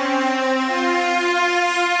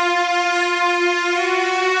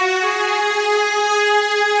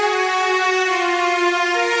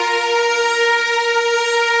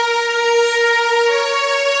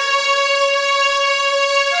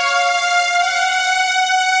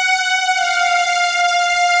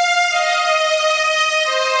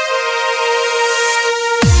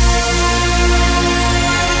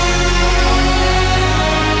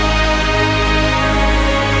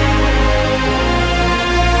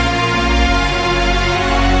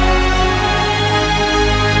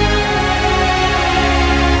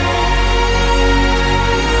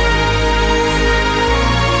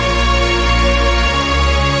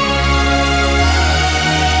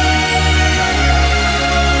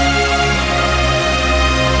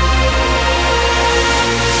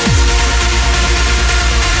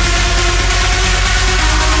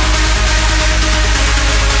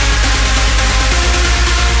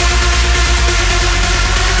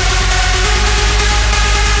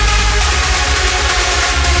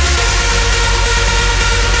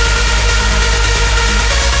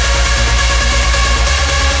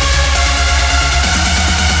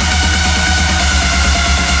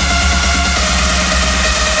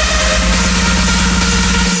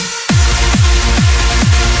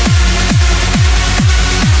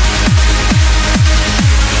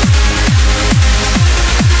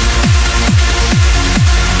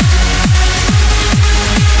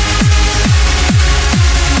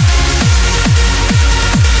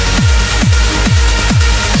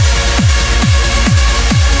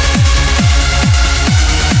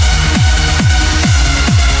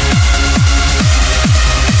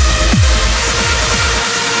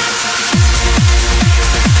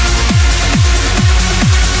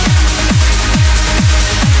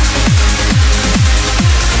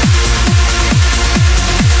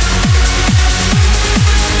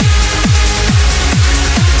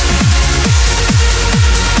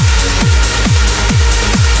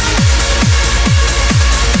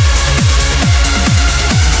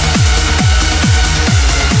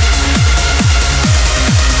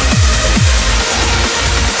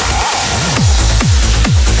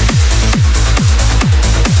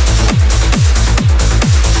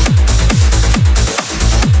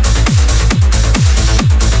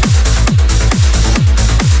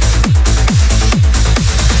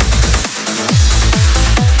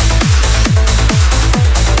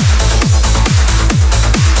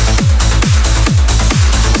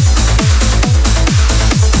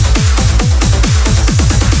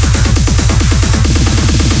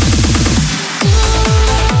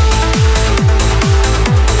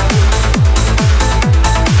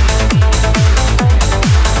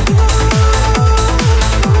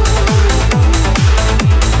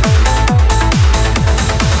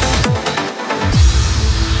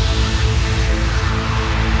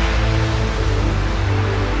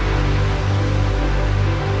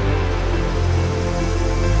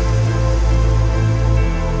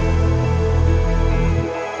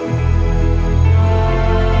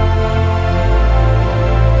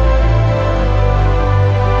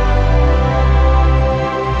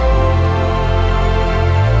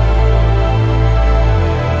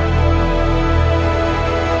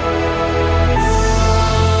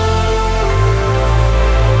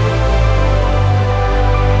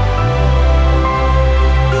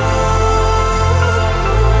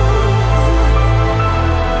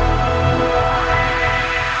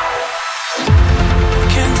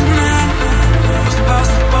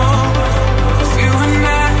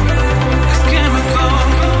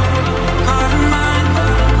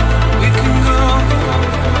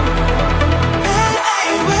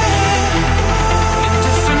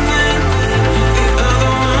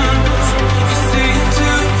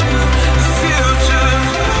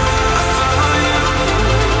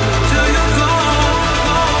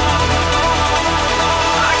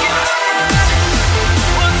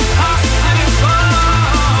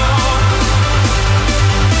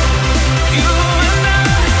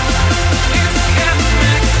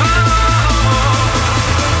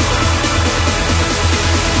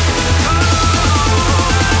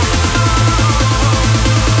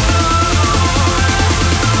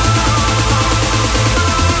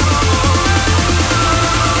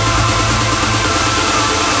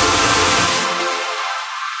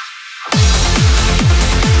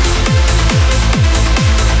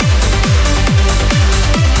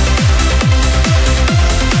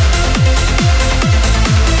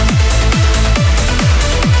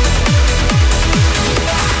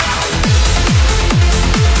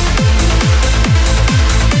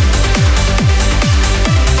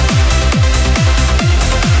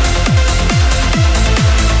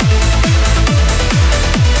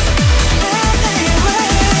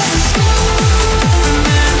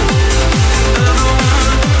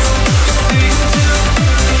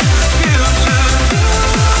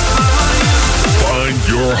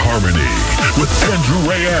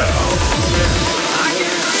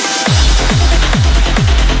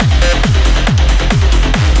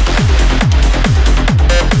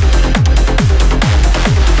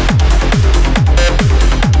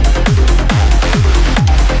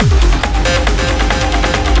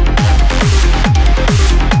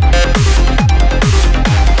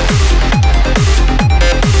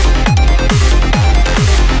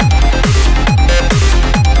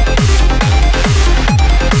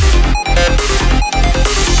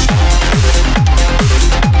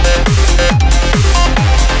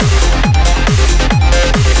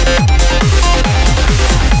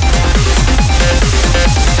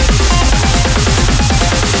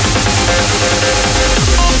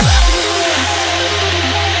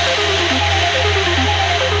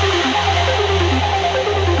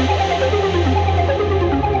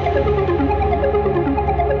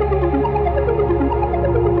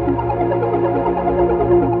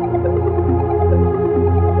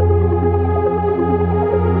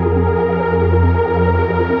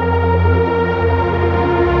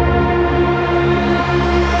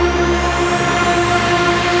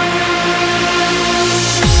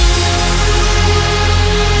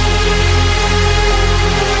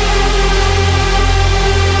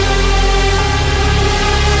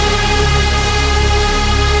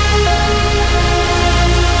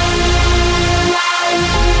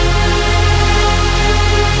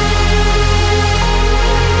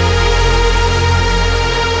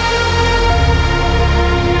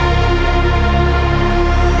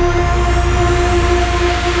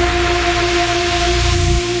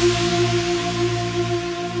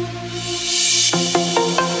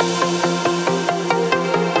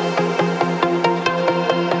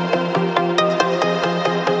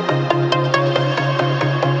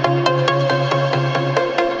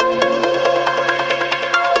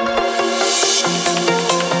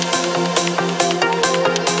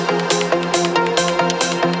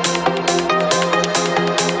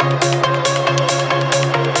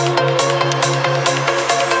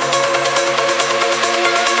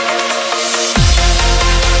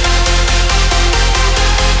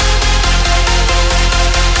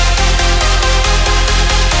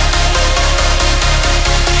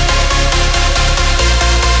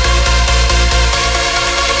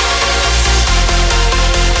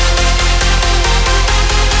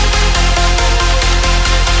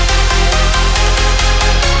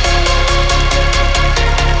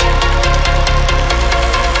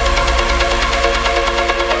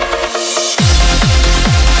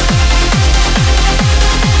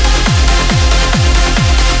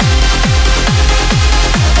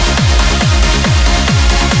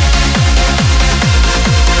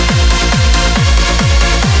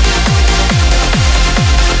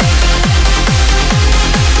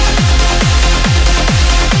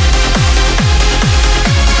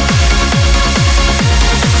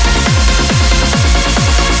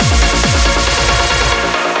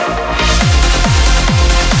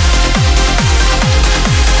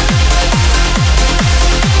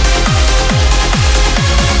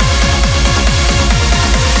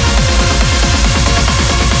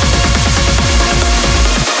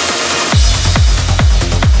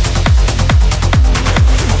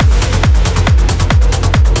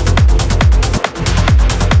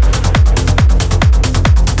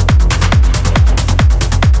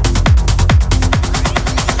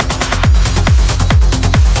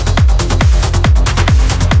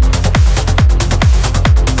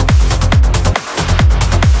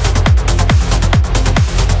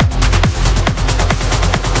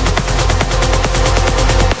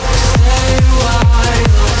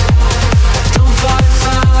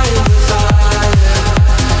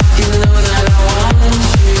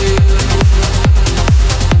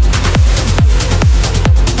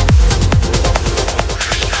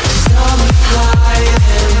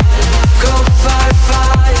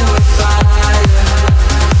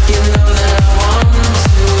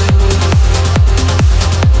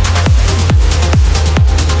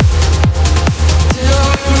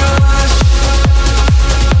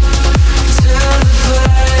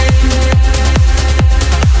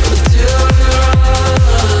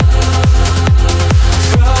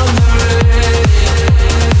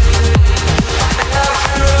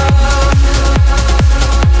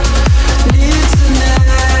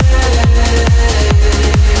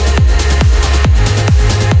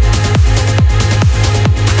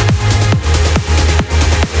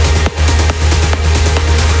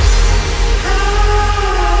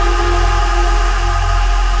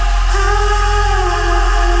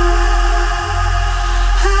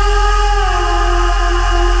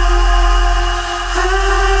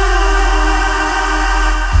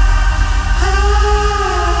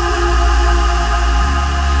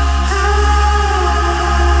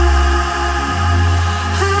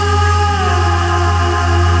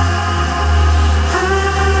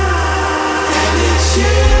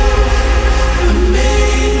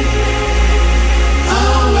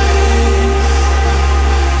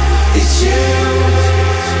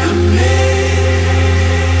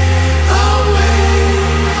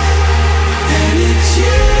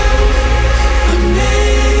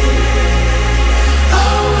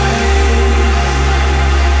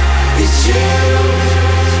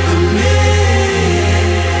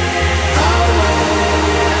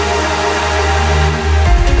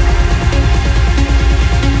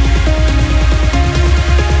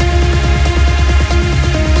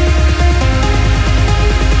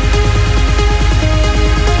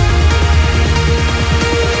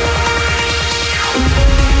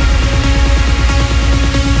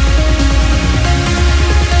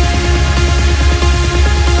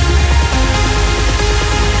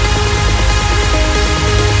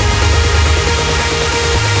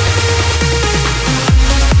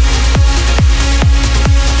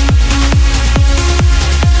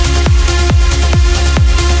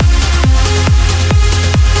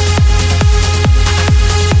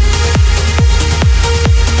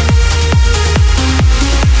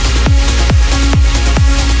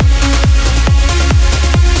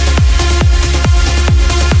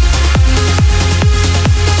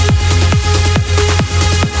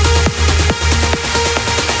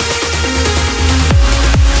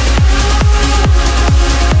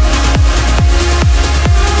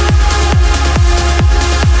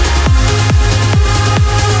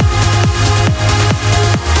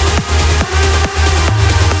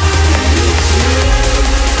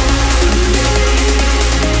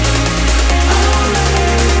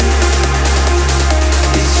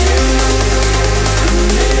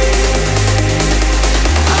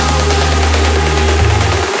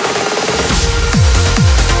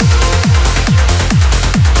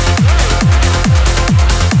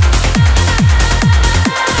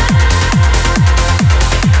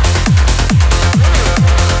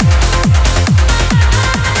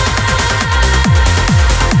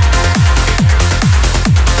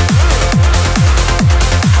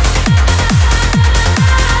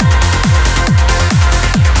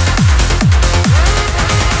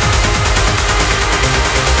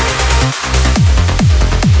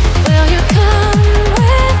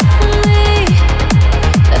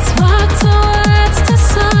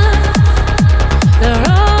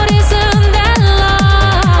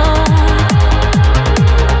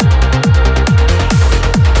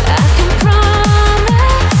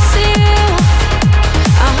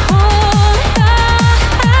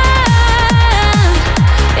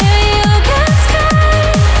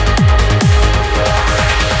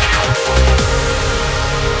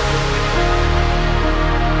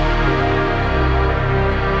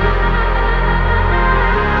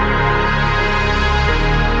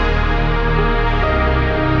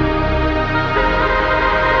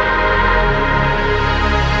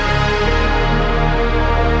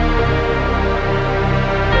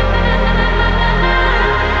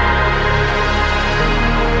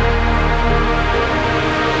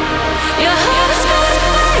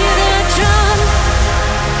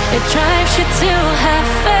 drives you to have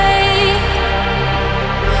faith.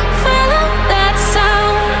 Follow that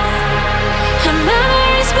sound, and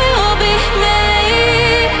memories will be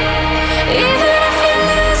made. Even if you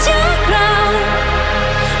lose your ground,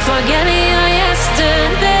 forgetting your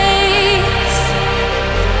yesterdays,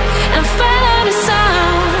 and follow the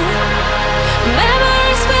sound,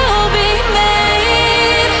 memories will be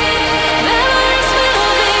made. Memories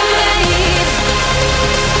will be made.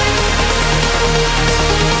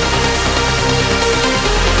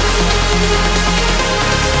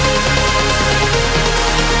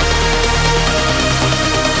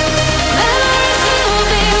 Memories will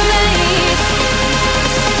be made.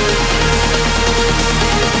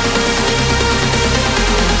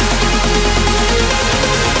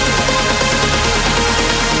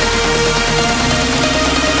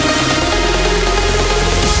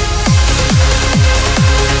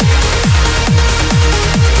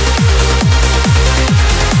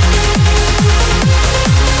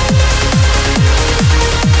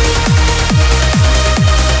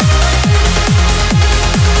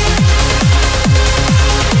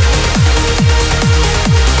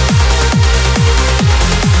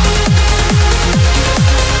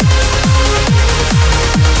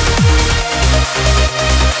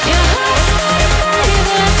 Your heart's gonna play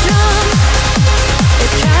the drum. It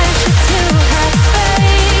drives you to have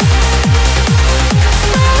faith.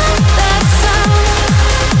 Follow that sound,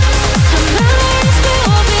 and memories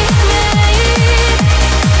will be made.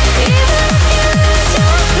 Even if you lose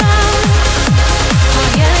your ground,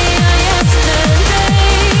 forgetting your yesterdays,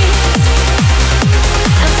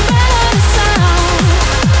 and follow the sound,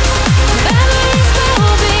 memories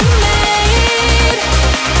will be made.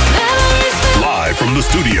 Memories will. Live from the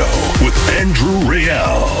studio with Andrew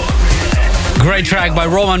Rayel. Great track by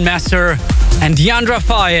Roman Master and Deandra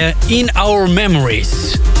Fire, In Our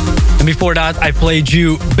Memories. And before that, I played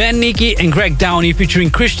you Ben Nicky and Greg Downey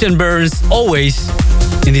featuring Christian Burns, Always,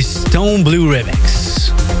 in this Stone Blue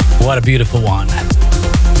remix. What a beautiful one.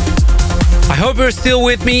 I hope you're still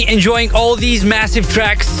with me, enjoying all these massive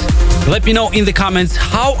tracks. Let me know in the comments,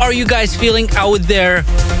 how are you guys feeling out there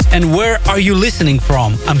and where are you listening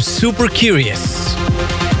from? I'm super curious.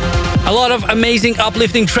 A lot of amazing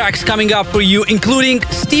uplifting tracks coming up for you, including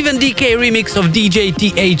Stephen DK remix of DJ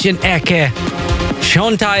TH and Eke,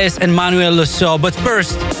 Sean Tyas and Manuel Lusso. But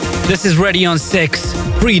first, this is Ready on 6,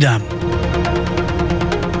 Freedom.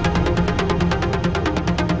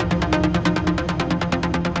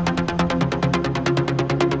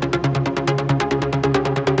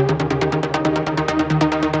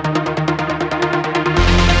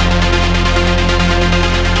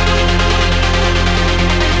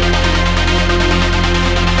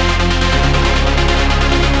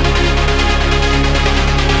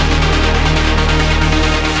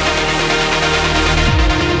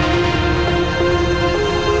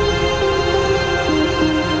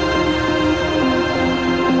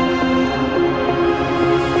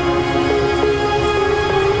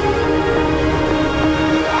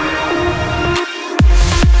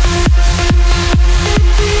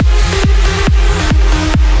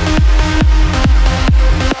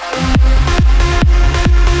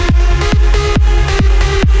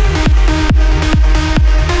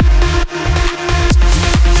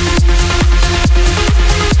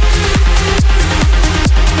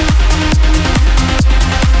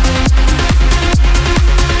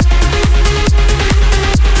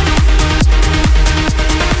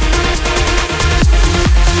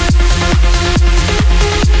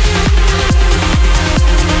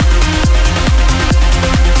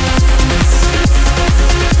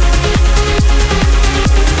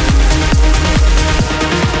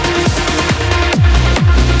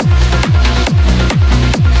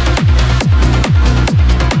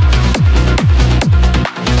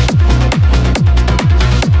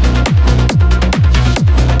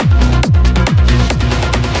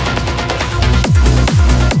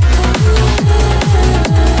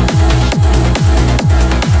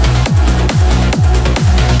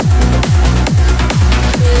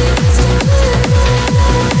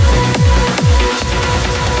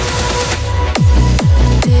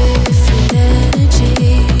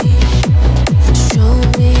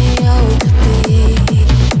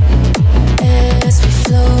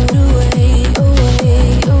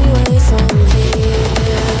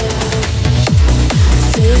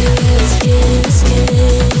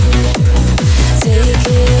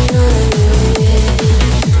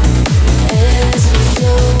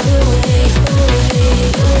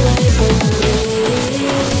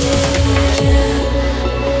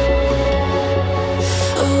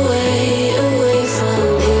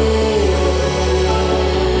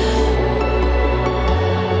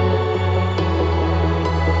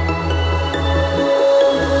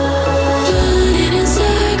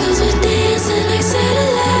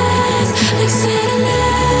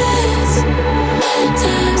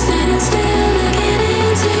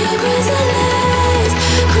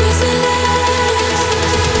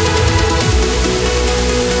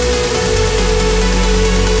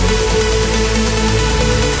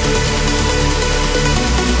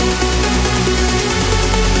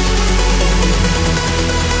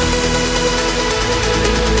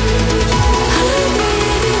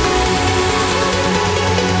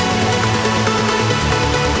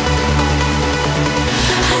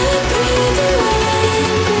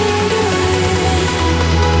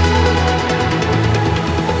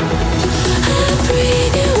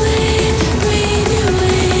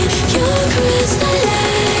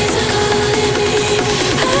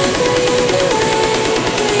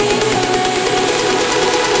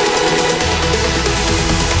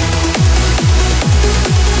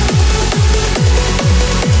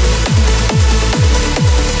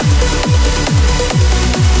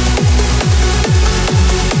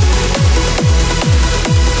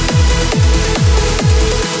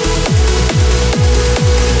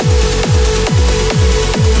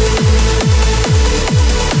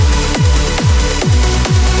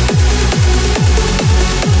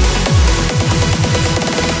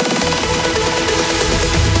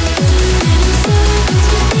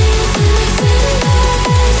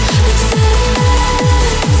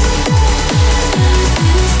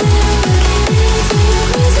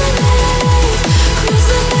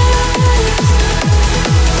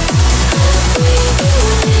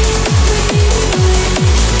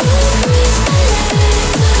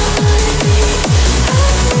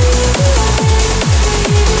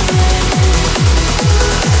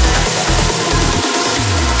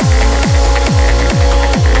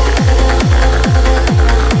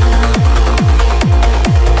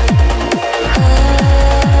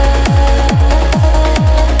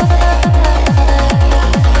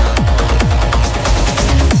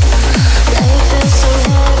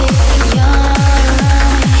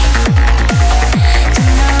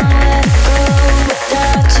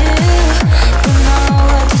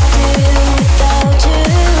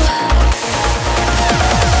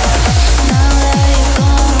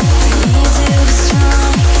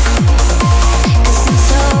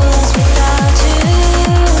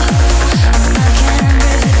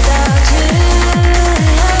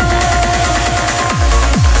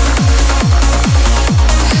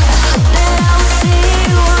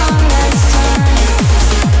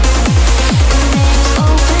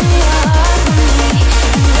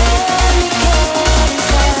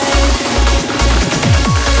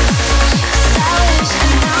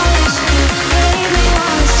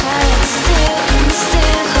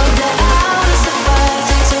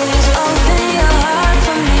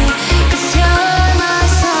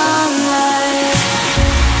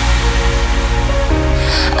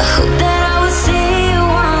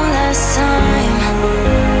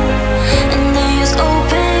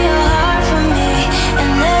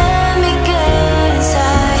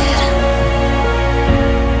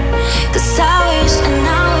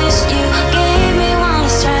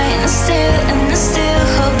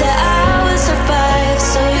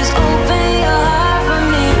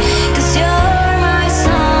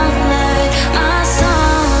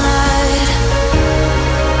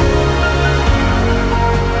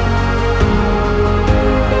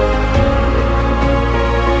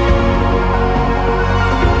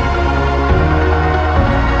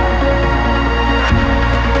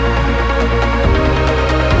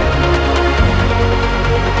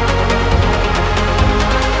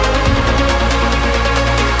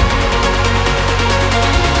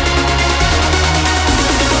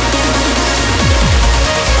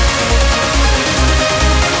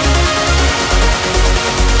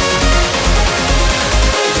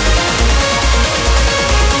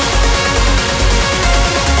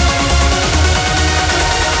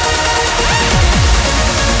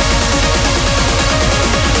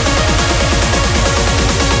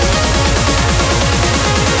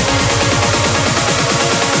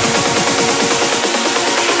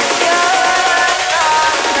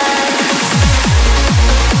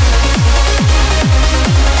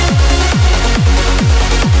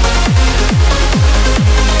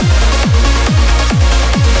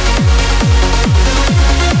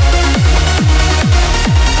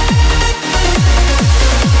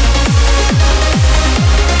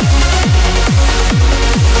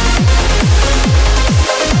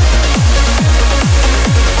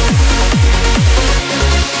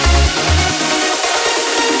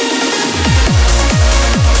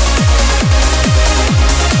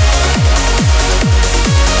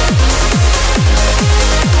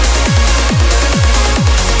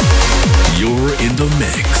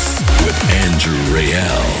 Andrew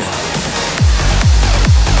Rayel.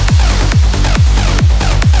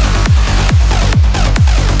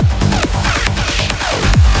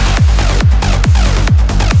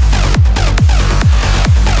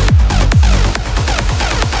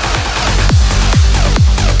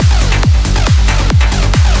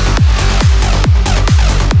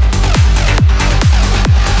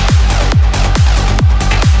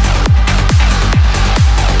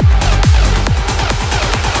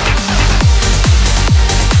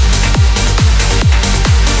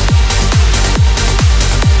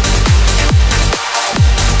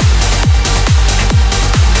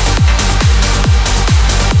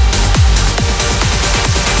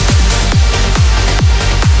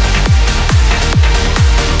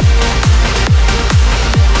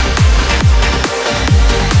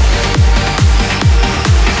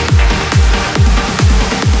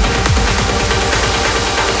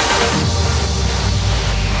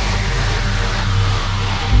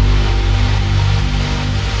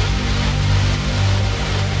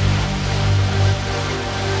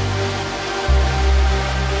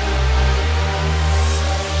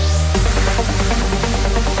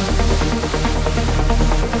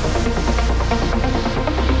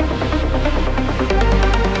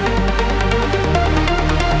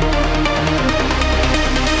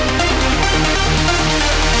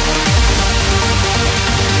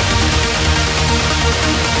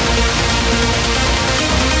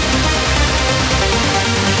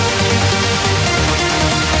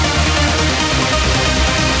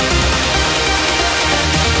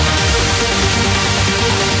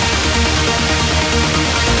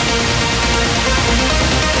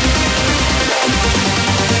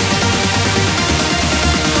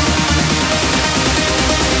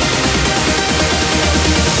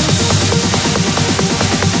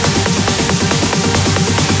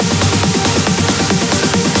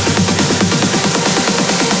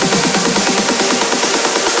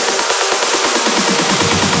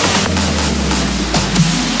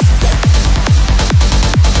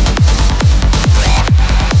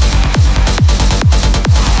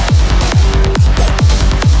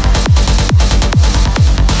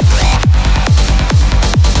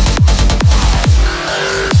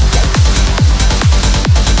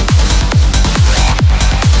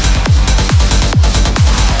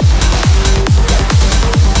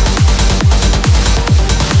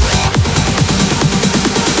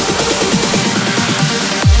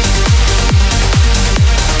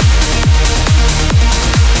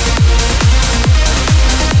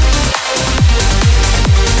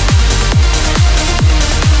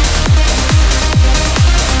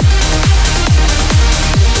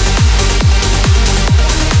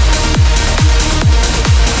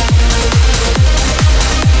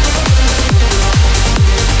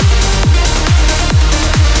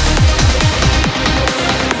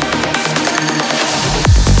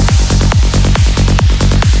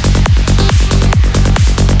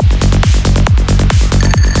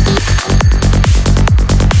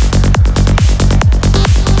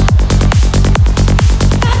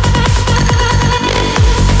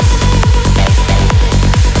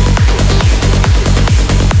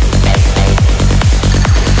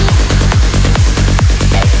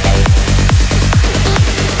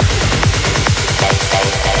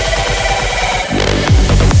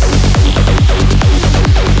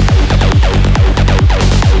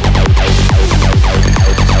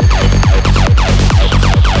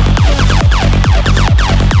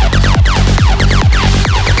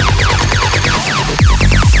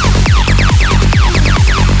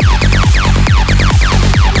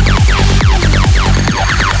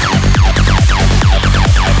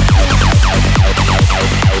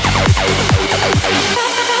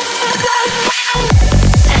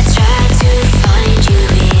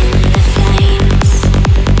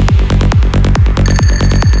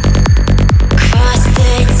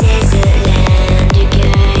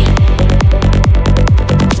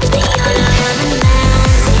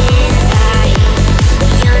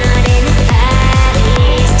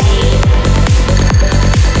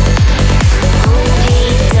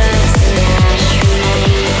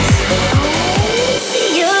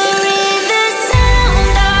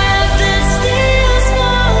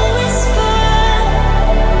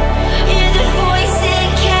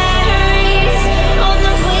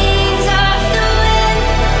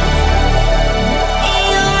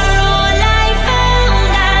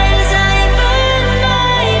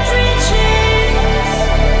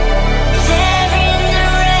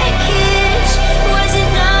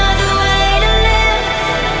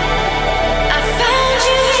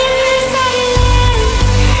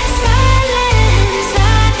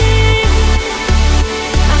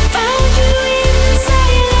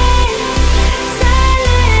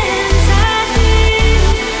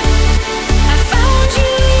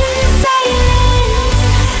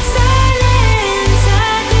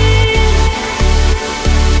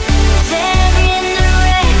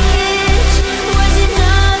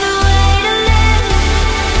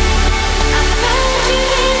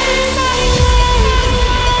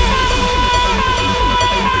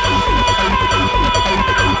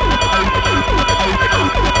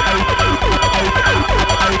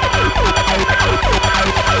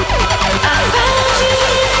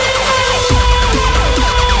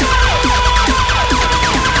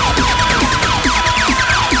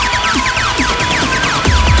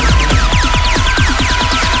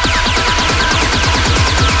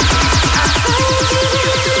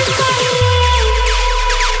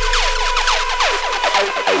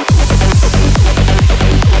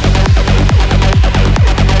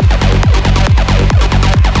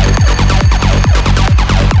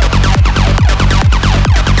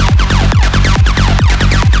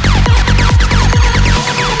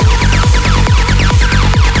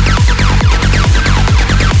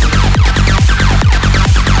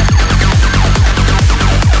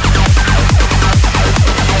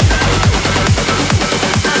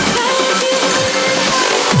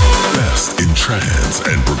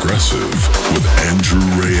 Progressive with Andrew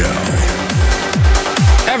Rayel.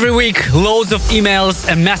 Every week, loads of emails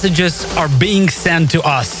and messages are being sent to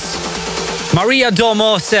us. Maria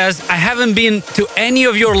Domo says, I haven't been to any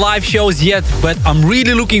of your live shows yet, but I'm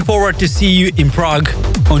really looking forward to see you in Prague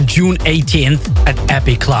on June 18th at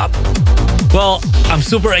Epic Club. Well, I'm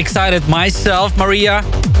super excited myself, Maria.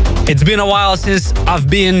 It's been a while since I've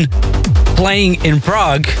been playing in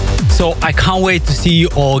Prague, so I can't wait to see you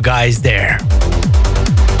all guys there.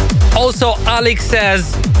 Also, Alex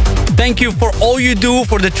says, thank you for all you do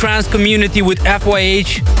for the trans community with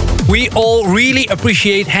FYH. We all really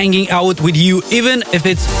appreciate hanging out with you, even if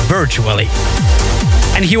it's virtually.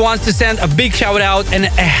 And he wants to send a big shout out and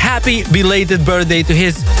a happy belated birthday to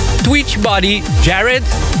his Twitch buddy, Jared,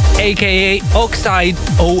 aka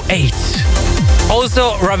Oxide08.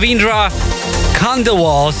 Also, Ravindra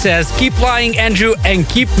Kandawal says, keep flying, Andrew, and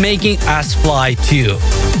keep making us fly too.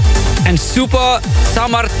 And Super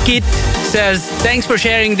Samarkit says, thanks for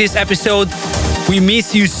sharing this episode. We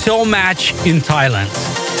miss you so much in Thailand.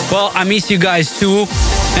 Well, I miss you guys too,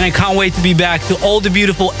 and I can't wait to be back to all the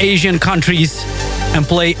beautiful Asian countries and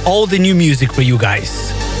play all the new music for you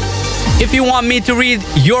guys. If you want me to read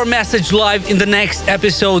your message live in the next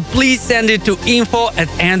episode, please send it to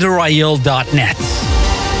info@andrewrayel.net.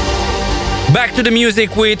 Back to the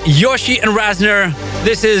music with Yoshi and Razner.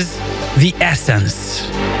 This is The Essence.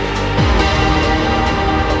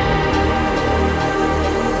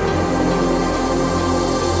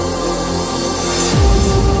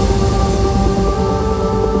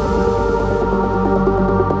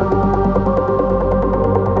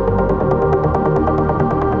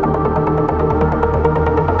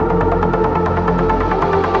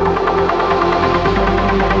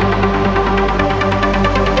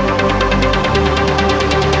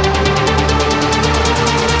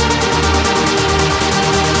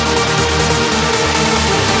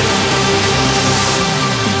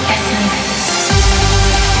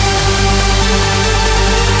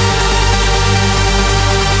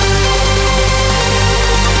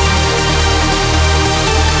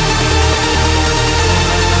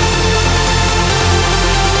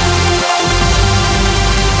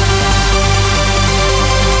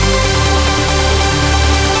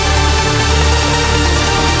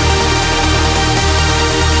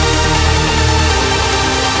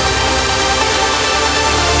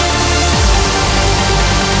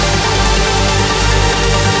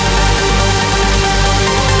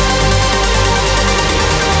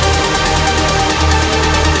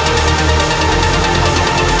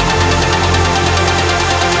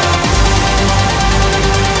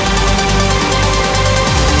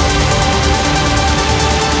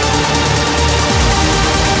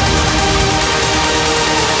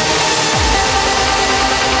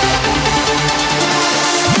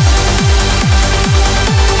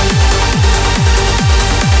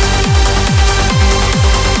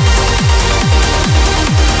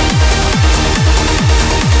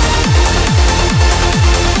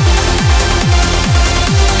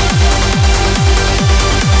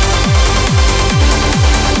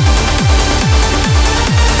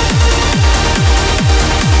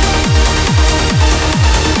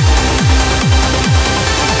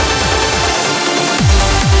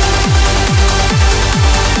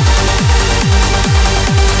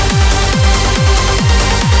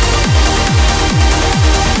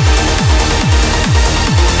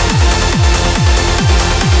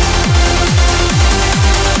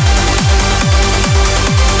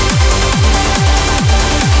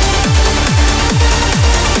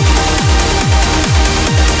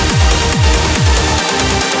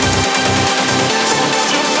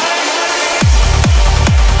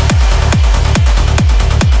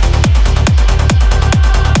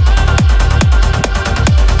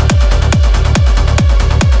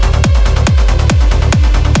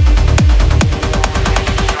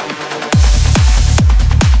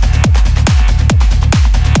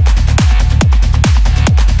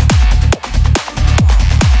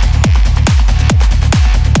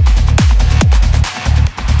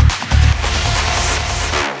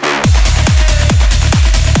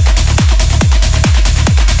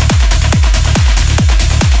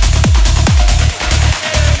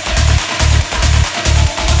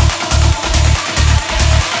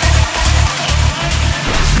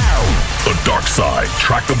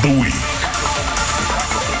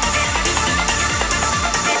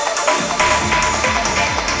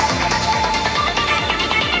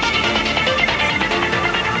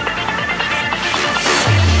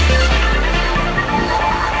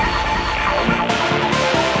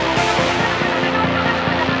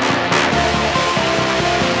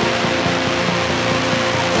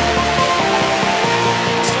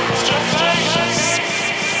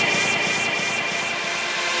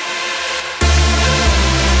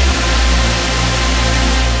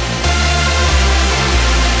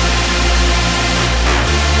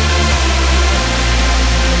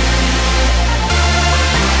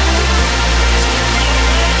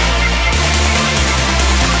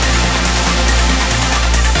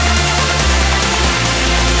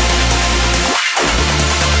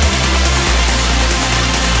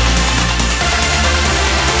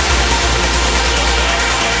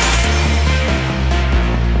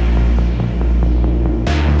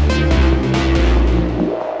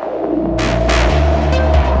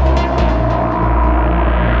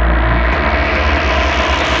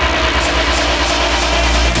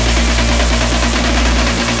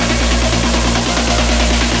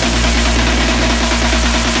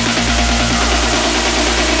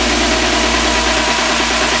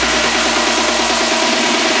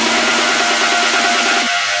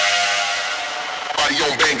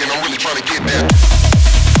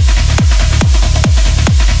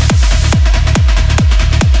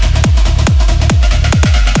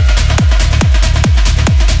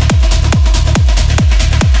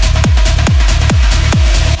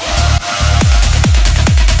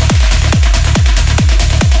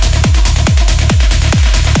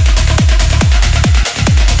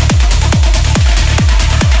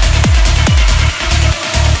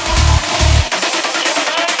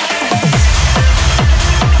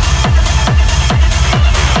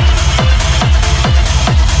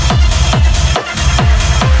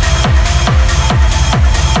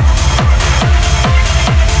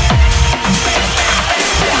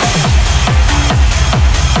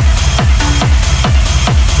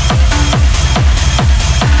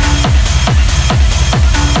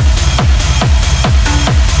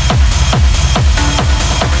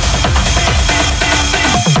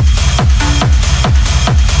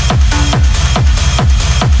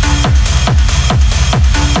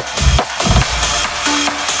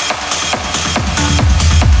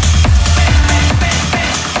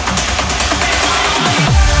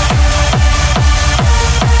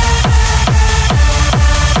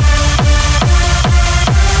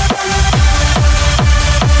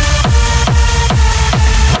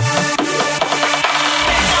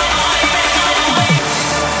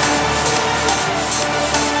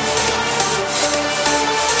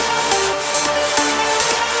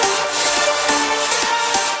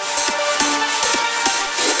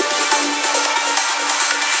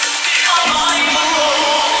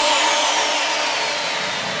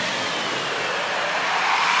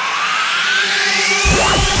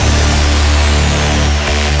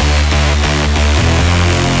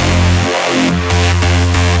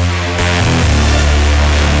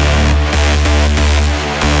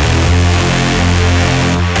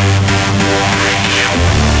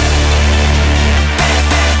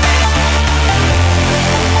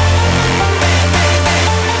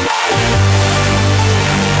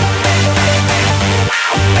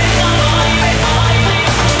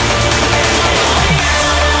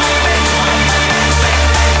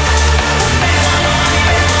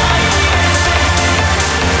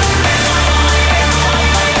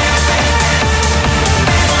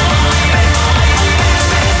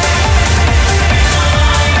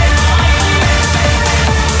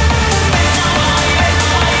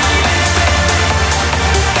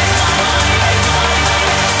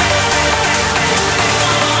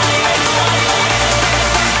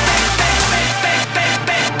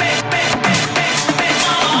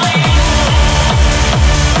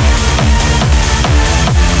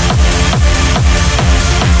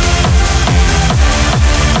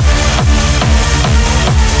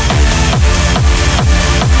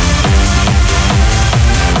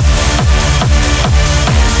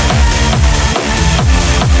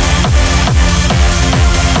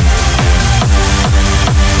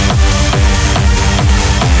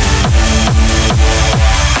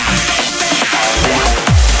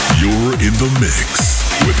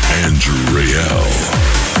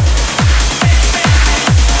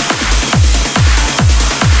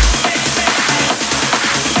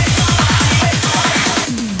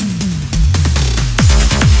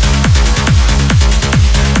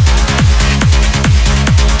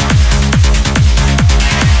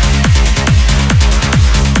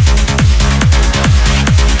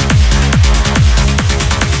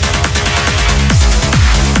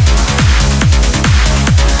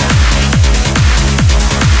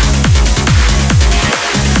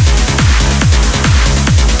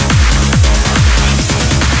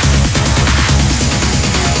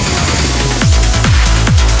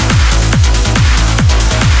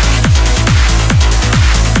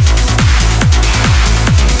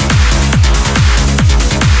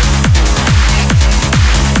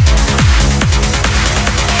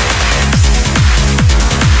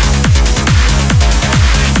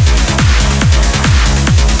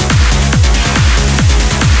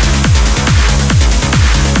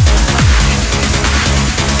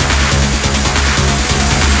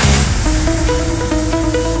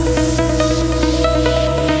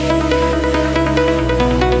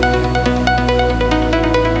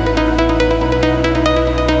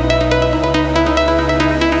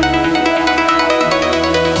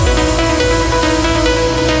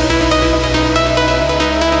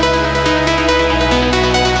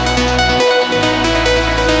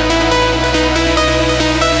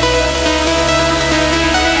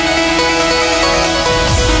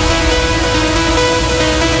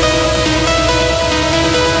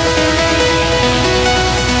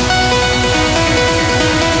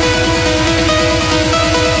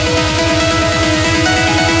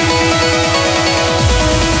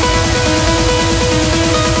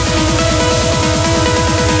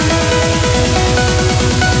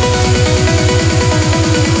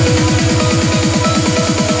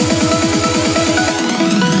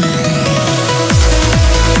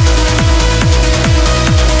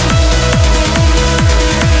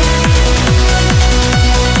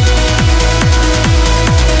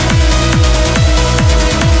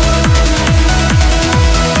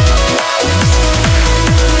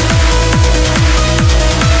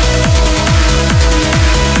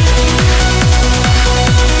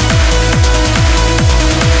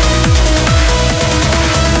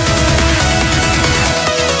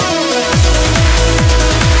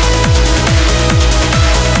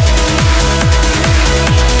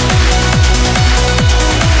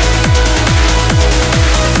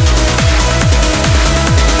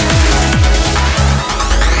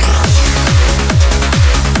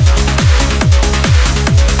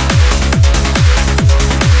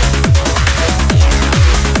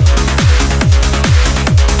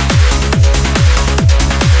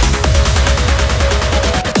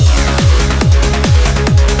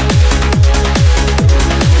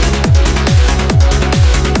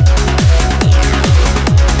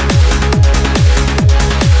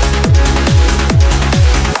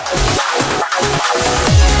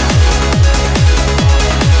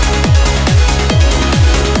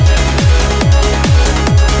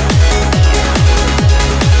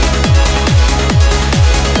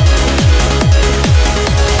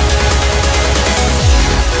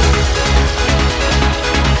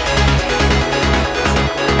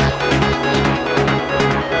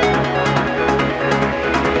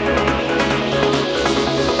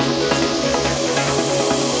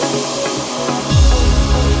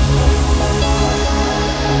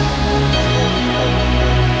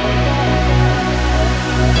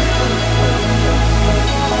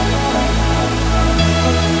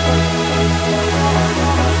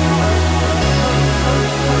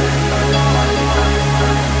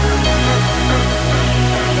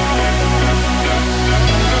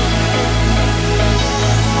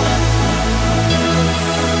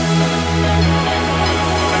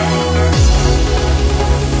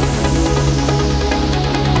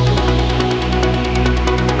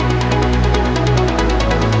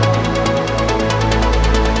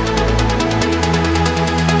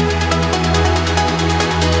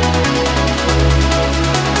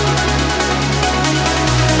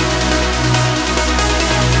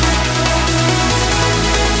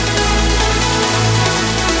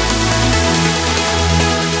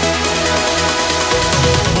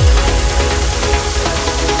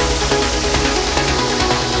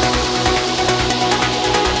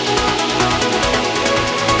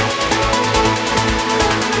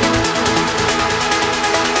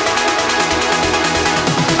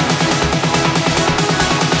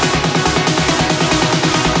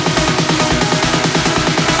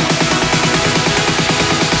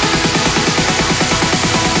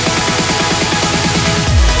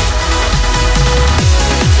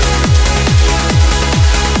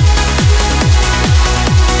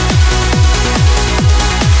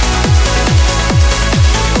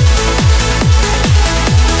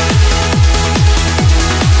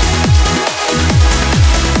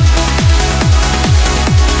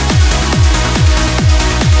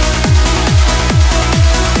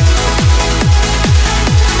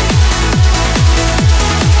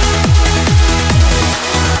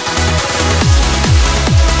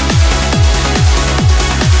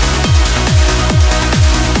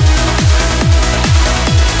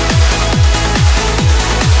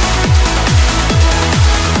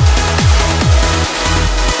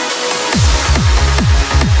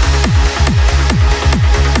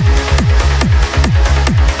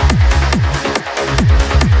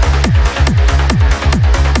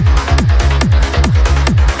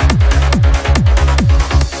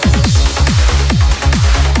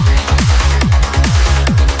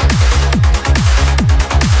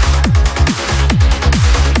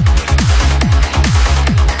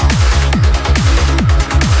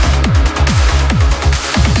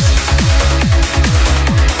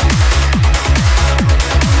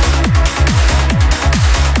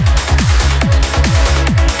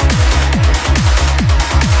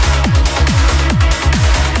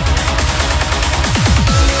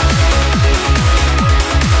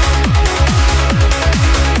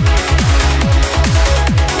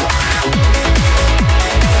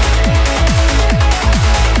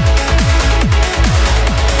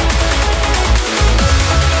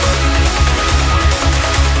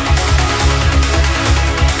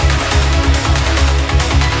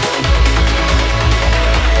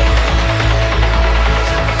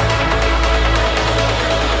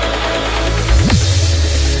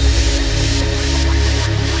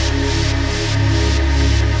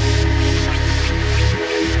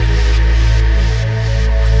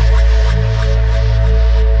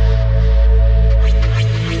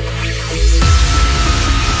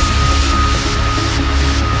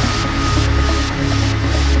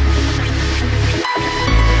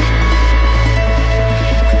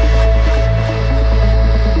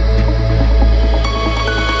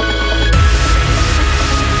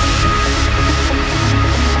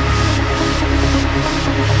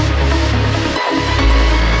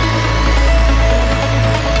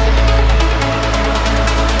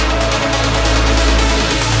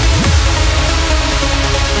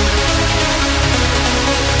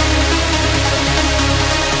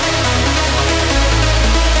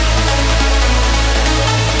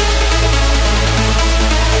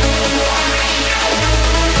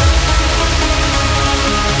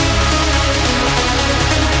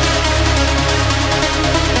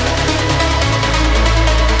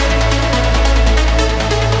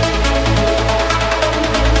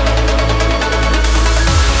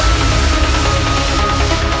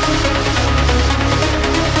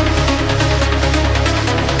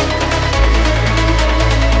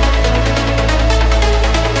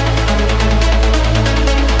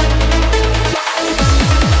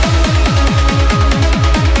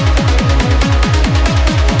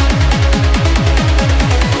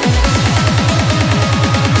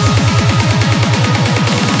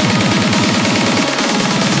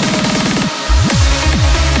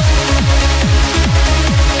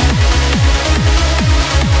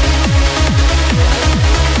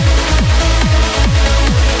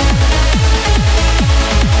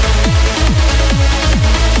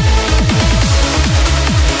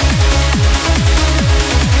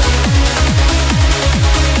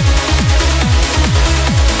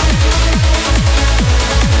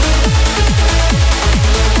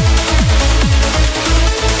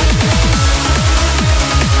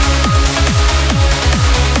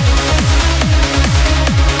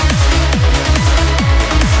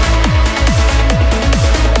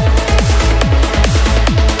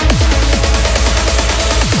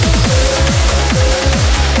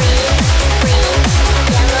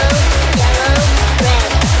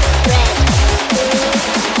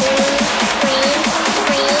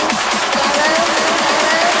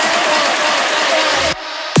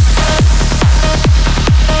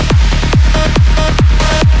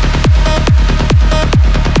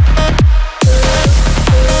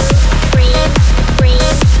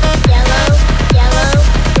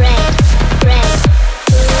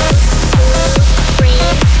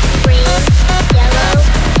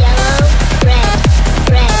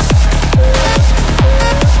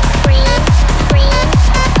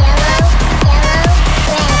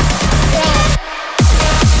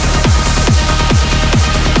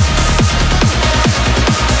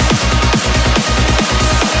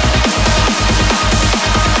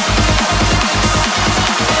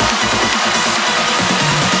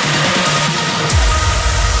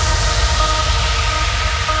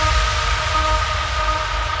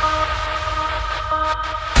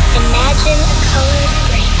 Imagine a colored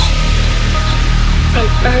bridge from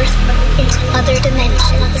Earth into other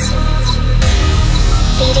dimensions,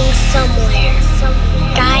 leading somewhere,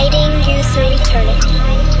 guiding you through eternity.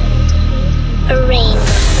 A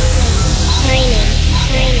rainbow, shining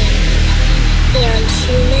beyond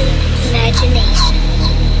human imagination.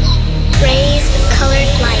 Rays of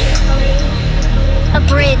colored light, a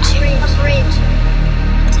bridge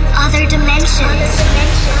to other dimensions,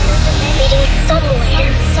 leading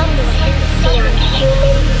somewhere beyond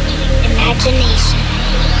human imagination.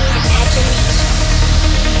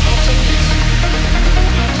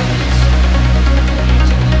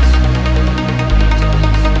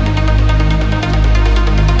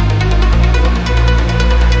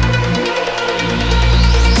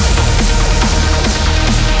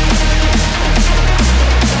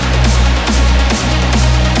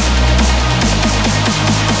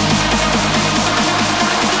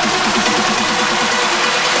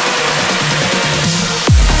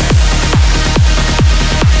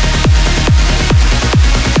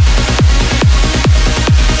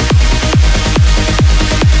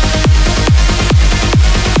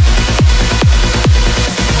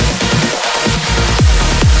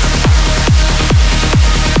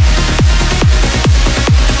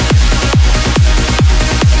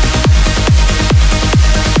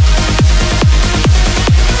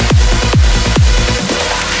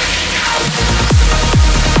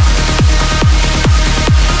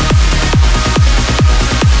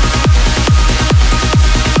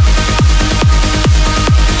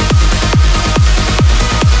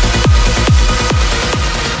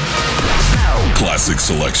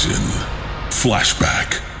 Selection.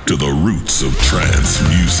 Flashback to the roots of trance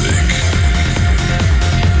music.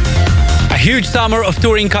 A huge summer of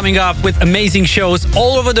touring coming up with amazing shows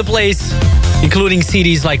all over the place, including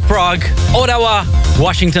cities like Prague, Ottawa,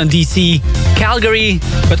 Washington DC, Calgary,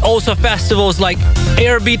 but also festivals like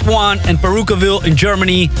Airbeat One and Perukaville in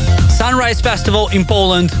Germany, Sunrise Festival in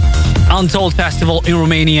Poland, Untold Festival in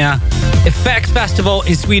Romania, Effect Festival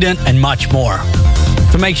in Sweden, and much more.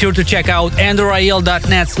 So make sure to check out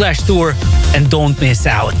andrewrayel.net/tour and don't miss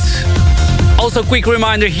out. Also, quick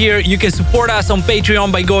reminder here, you can support us on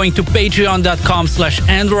Patreon by going to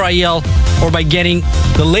patreon.com/andrewrayel or by getting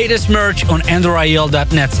the latest merch on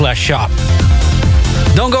andrewrayel.net/shop.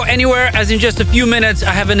 Don't go anywhere, as in just a few minutes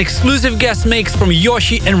I have an exclusive guest mix from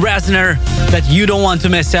Yoshi and Razner that you don't want to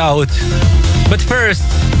miss out. But first,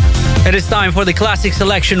 it is time for the classic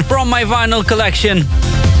selection from my vinyl collection.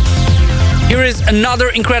 Here is another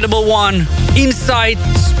incredible one, Inside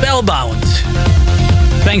Spellbound.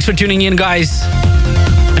 Thanks for tuning in, guys,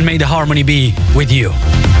 and may the harmony be with you.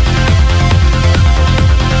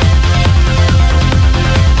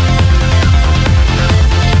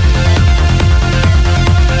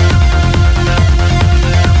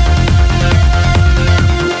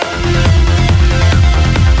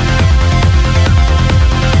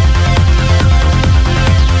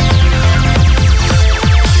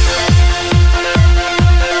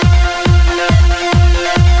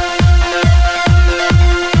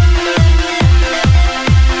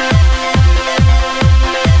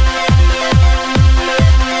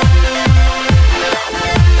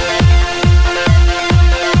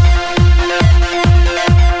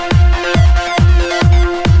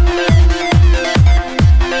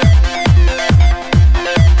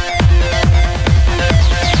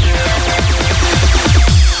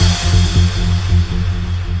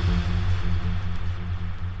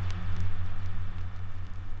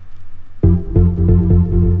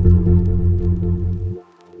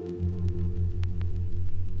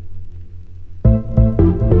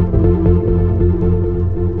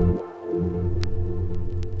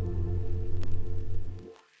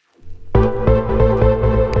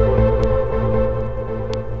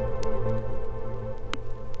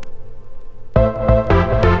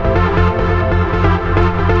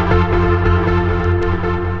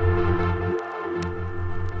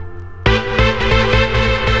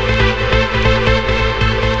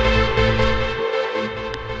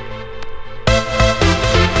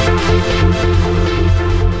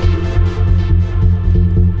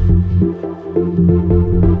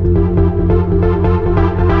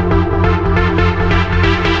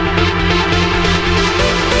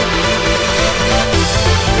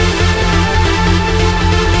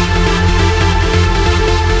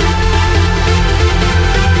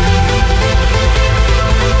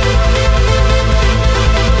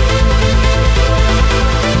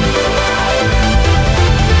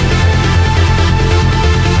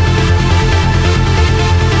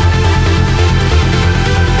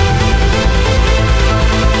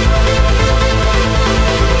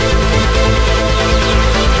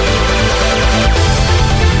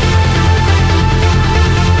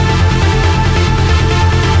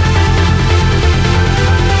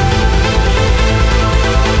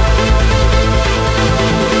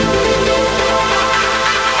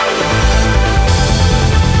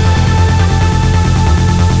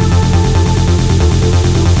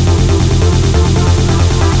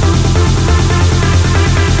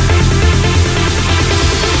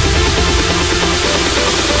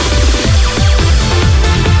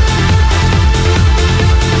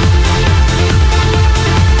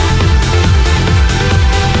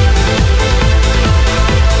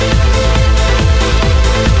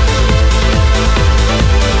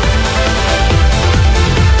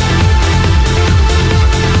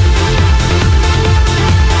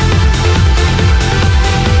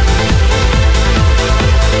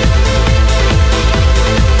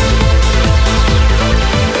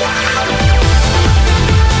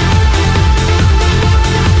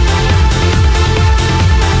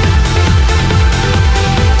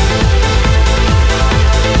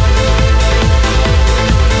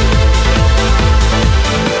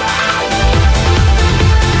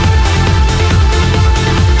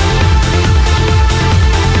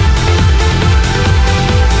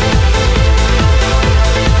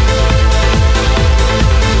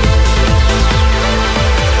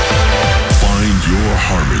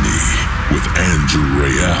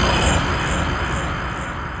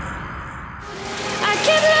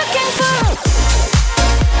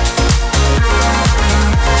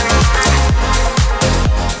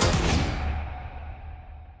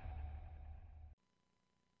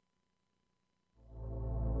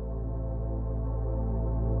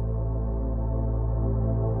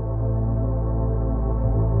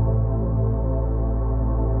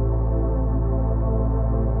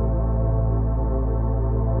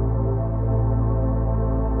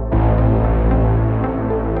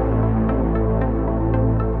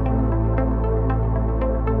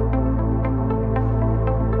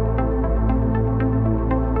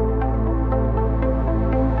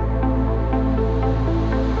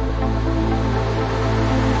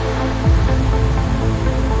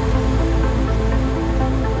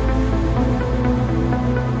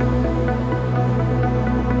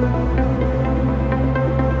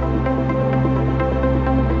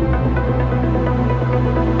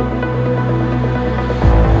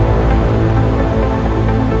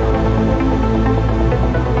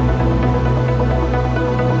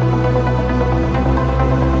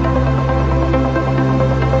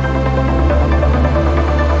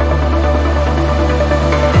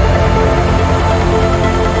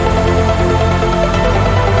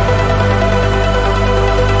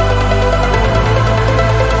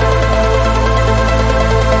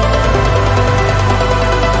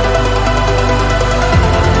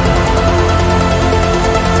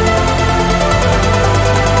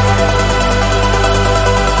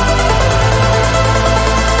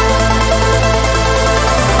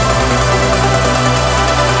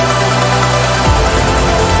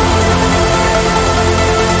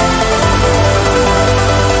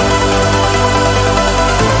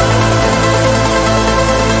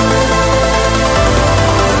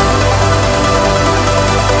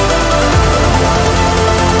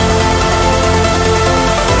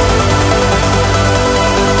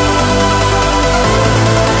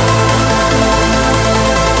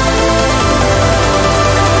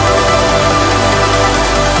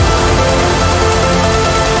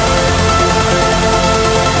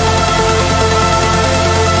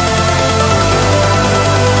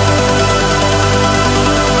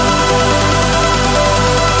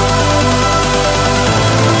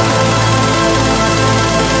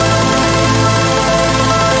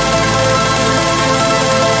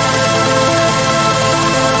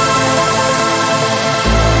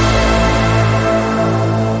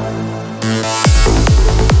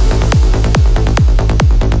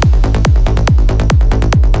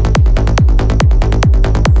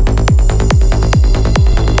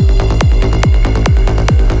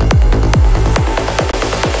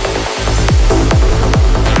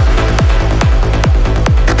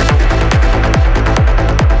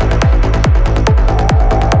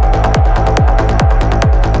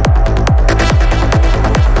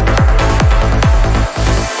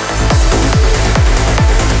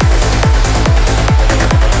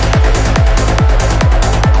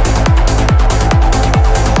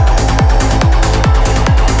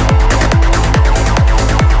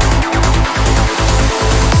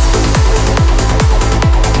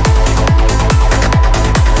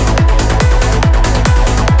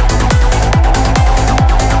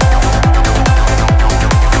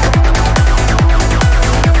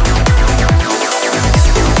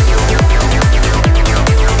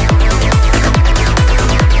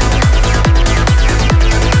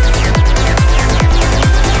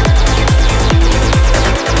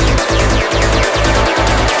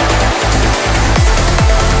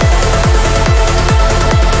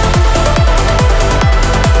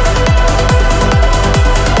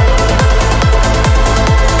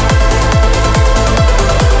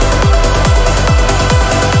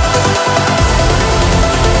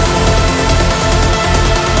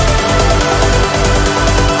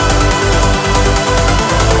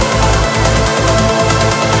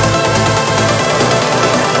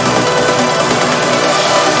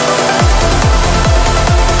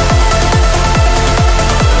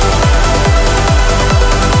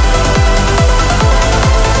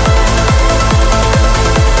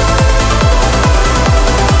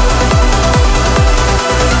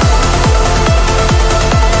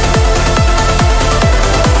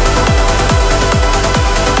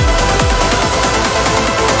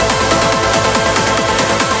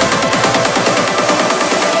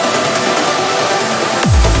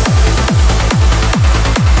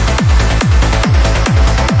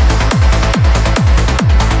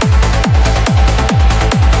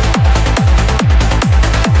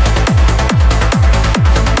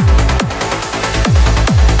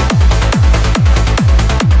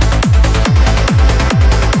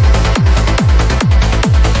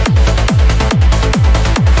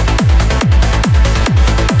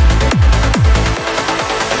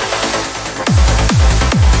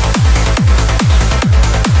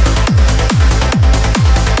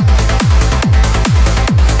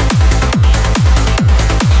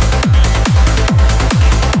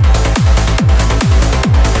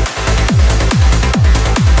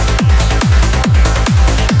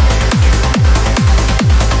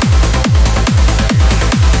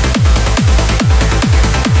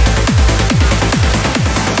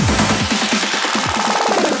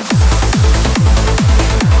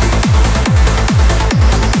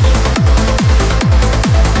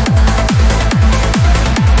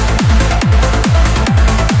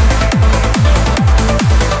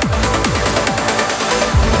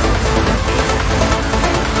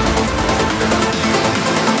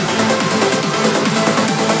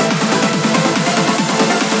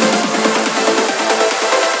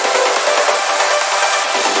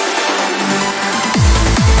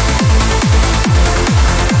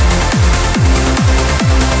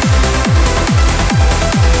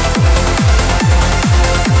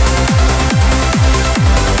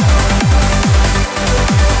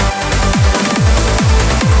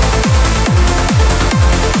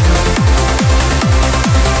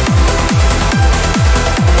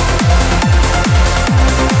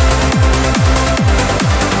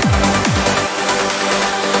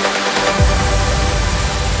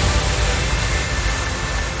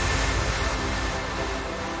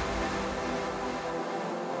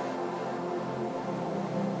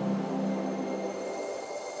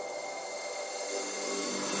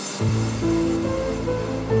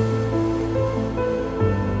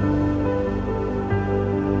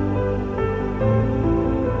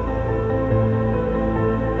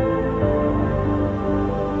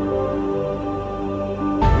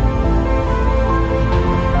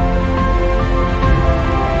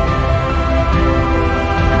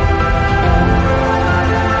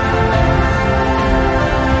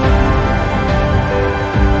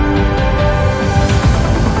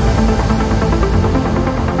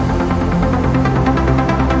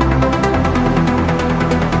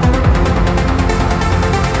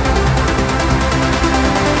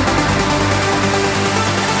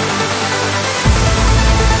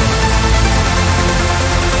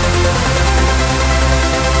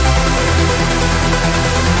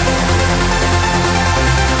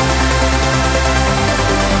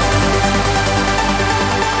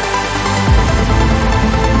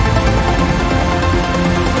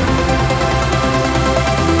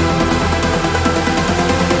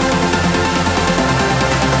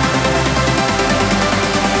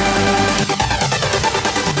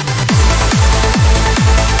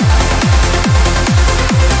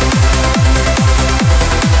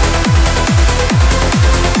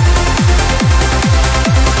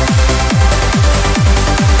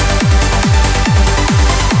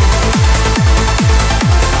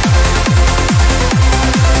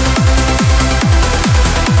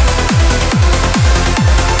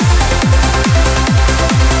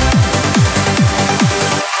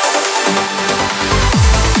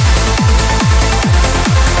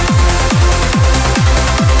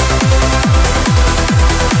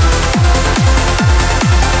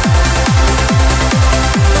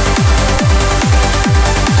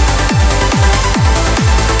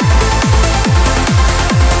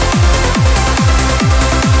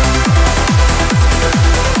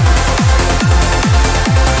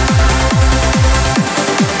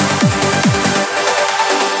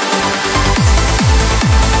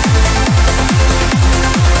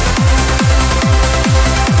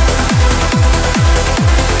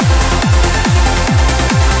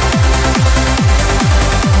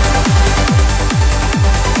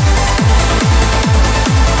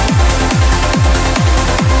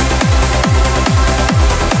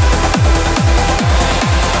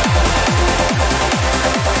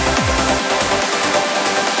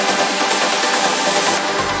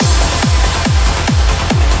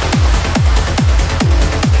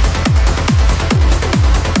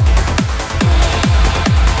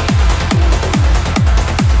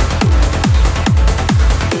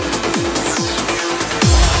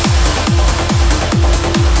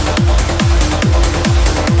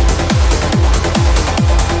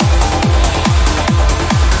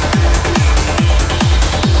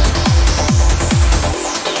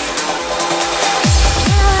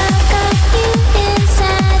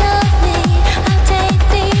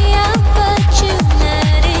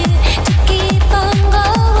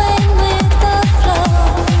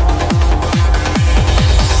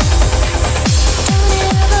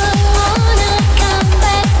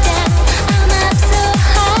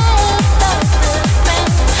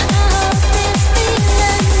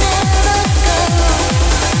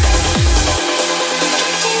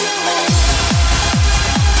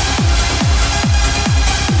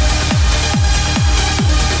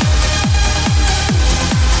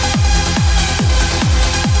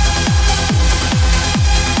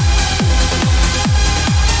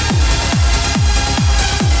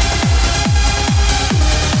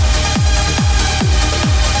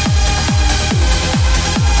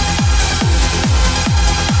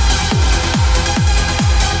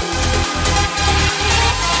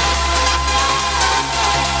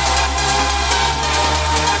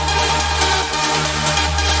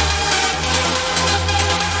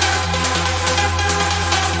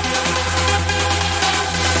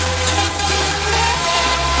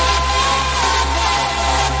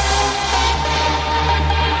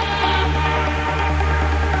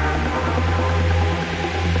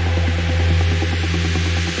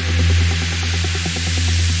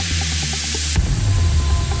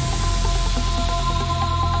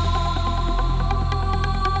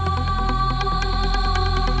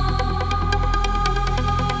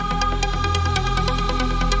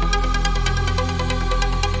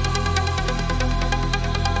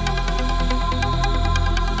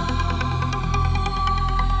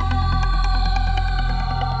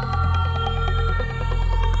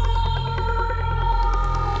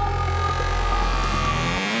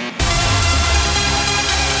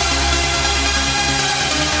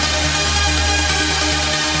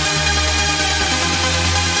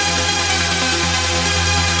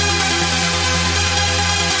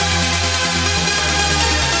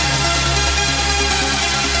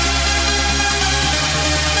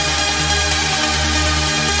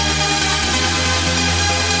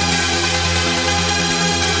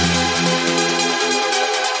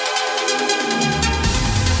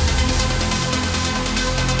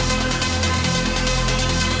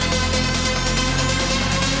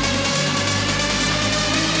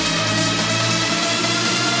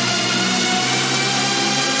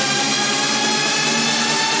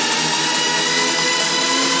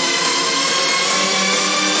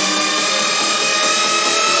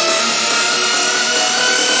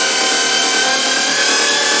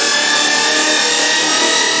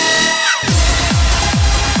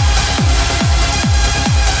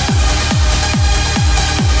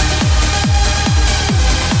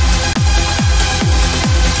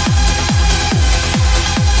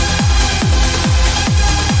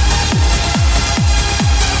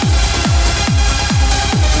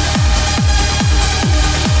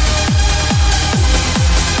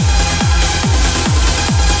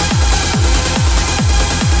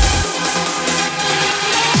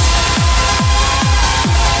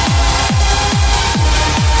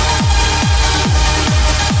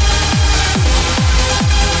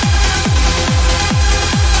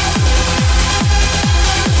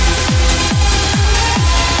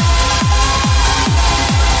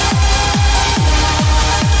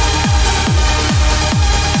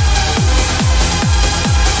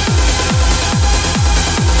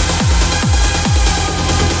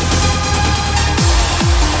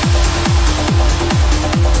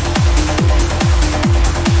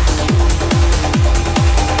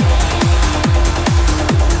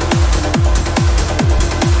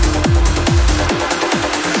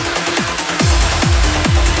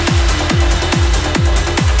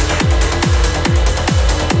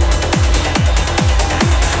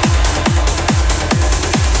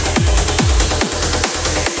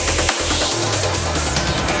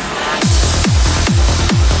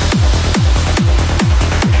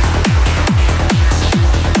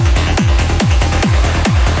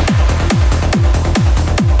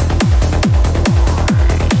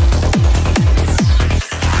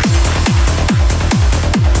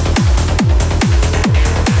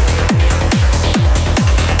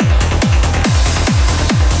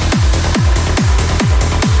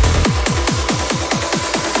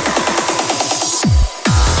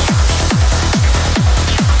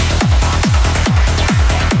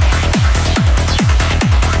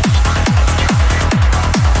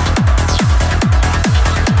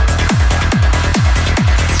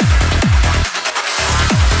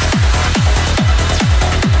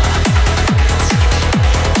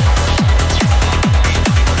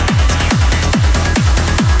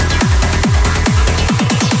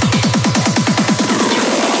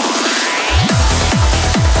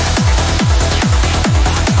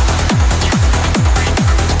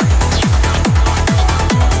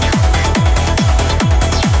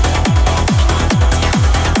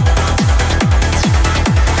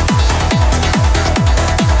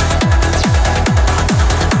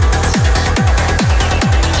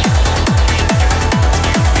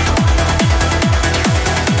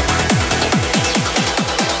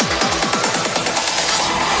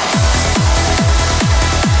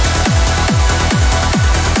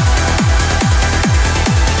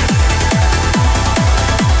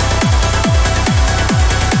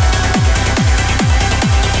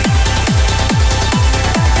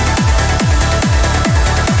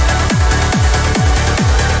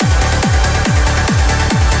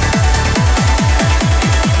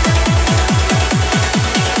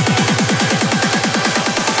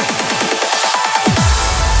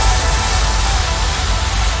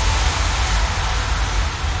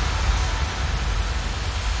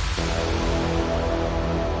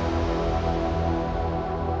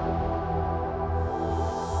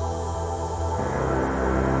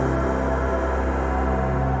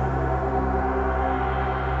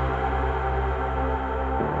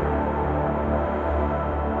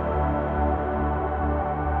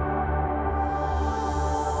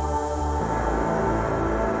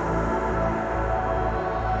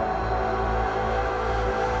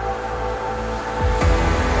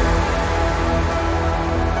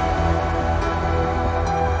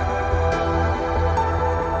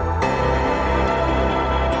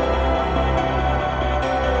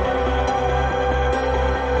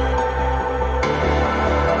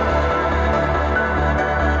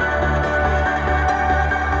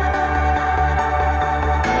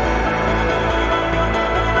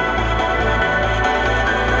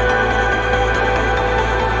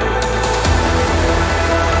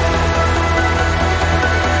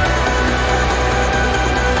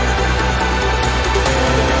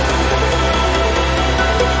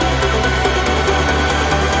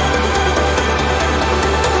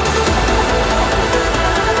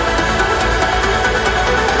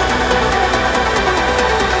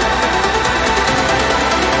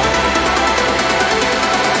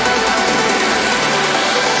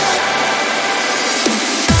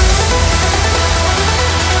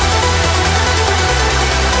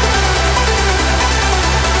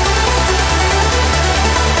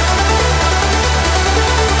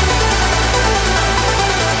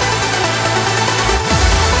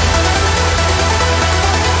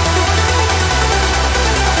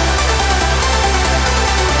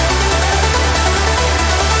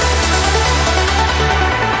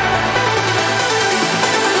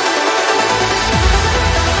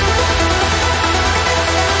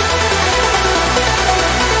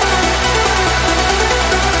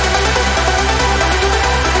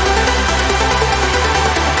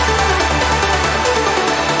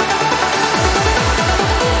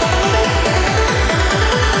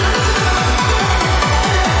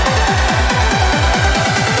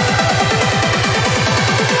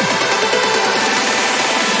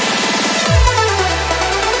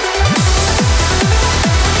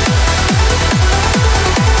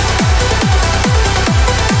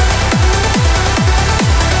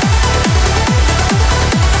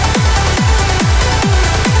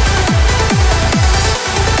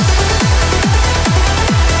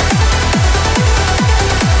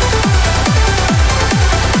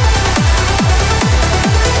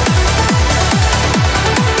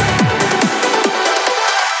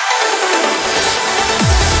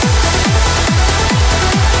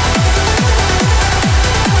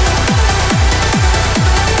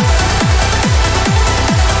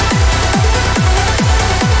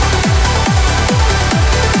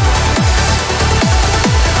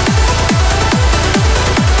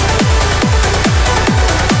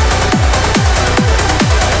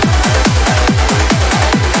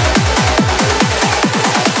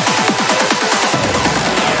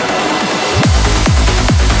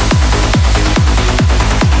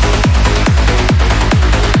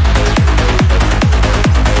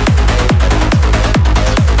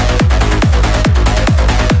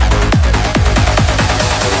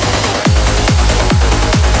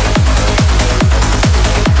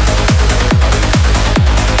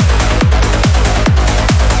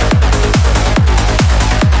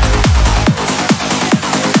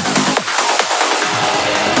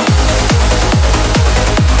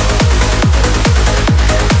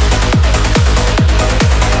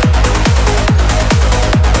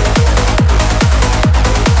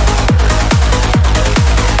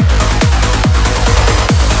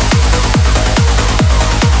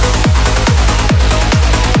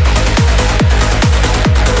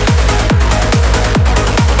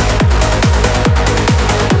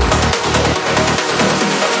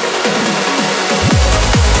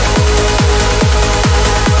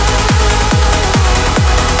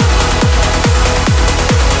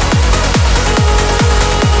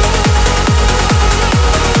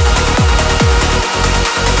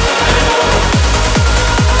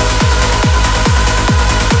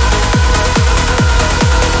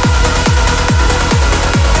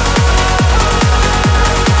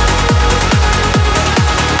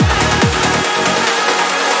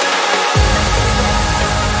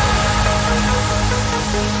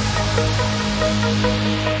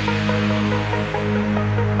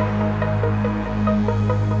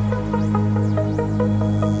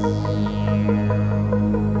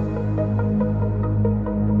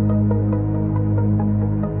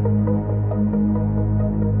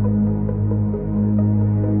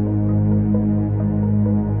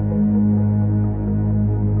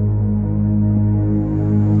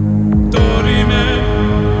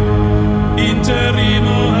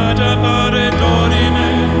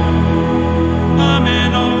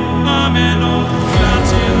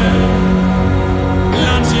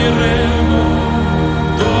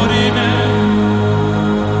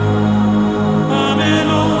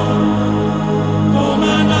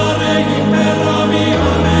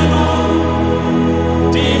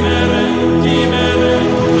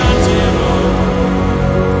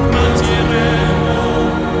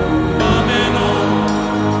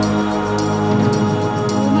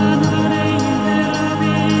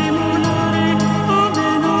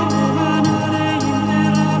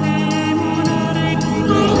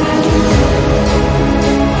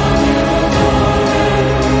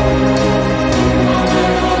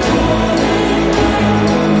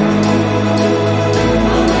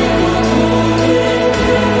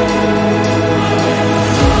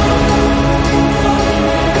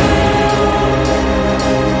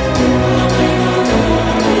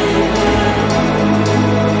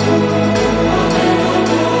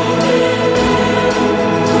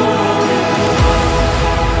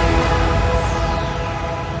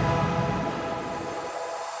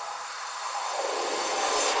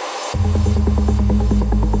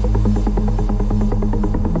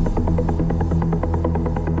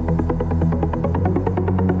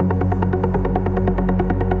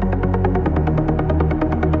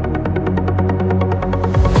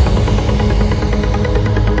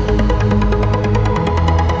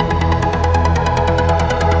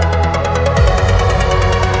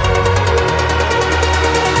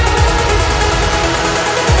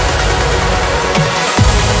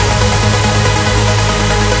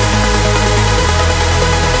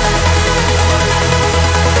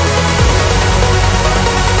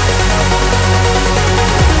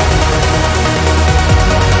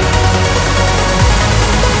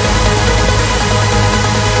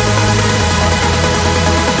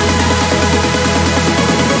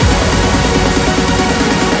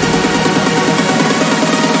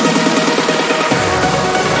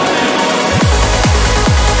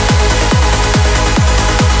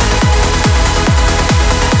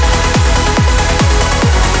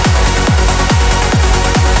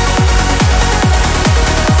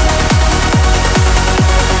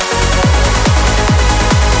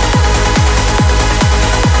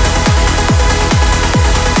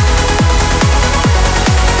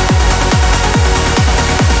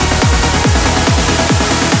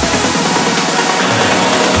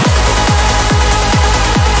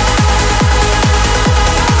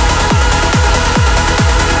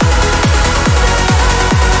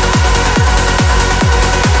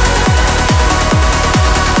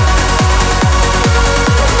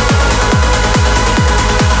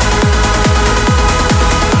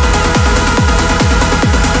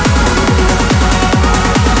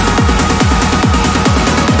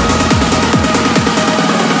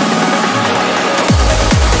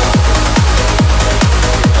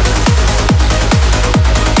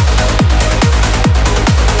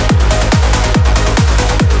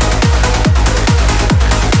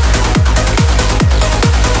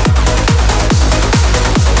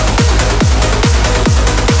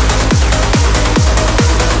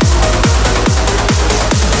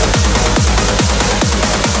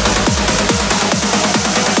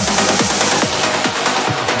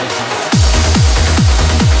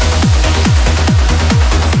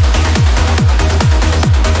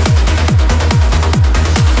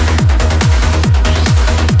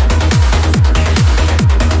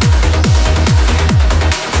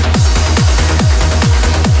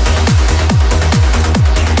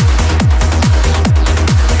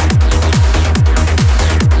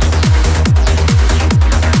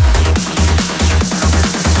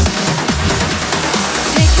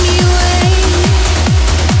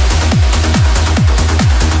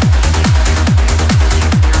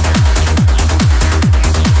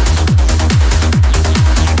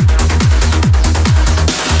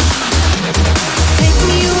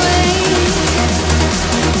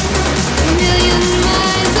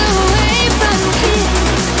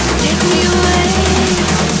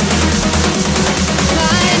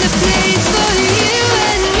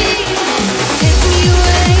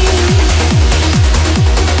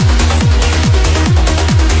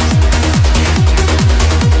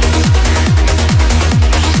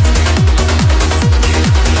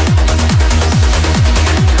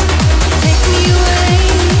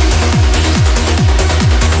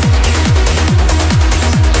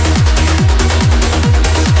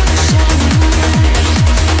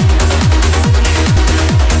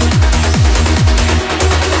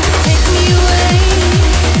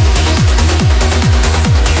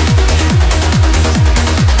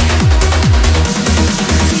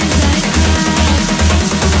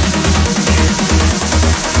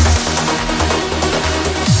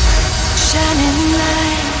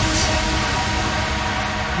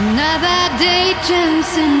 Another day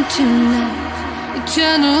turns into night,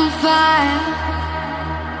 eternal fire.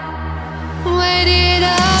 Waited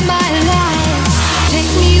all my